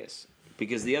Vegas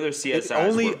because the other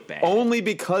CSIs were bad. Only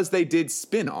because they did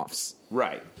spin-offs.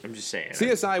 Right. I'm just saying.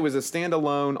 CSI was a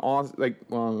standalone, it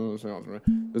was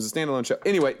a standalone show.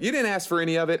 Anyway, you didn't ask for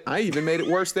any of it. I even made it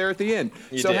worse there at the end.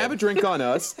 So did. have a drink on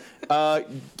us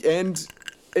and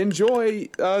enjoy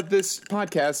this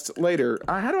podcast later.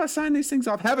 How do I sign these things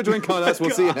off? Have a drink on us.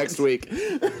 We'll see you next week.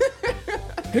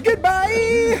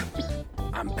 Goodbye.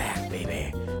 I'm back,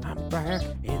 baby. I'm back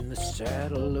in the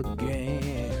saddle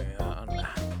again.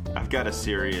 I've got a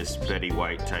serious Betty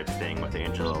White type thing with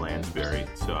Angela Lansbury,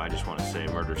 so I just want to say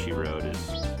Murder, She Wrote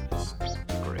is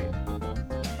great.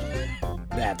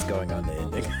 That's going on the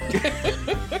ending.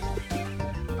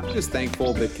 I'm just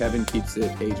thankful that Kevin keeps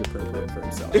it age appropriate for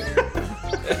himself.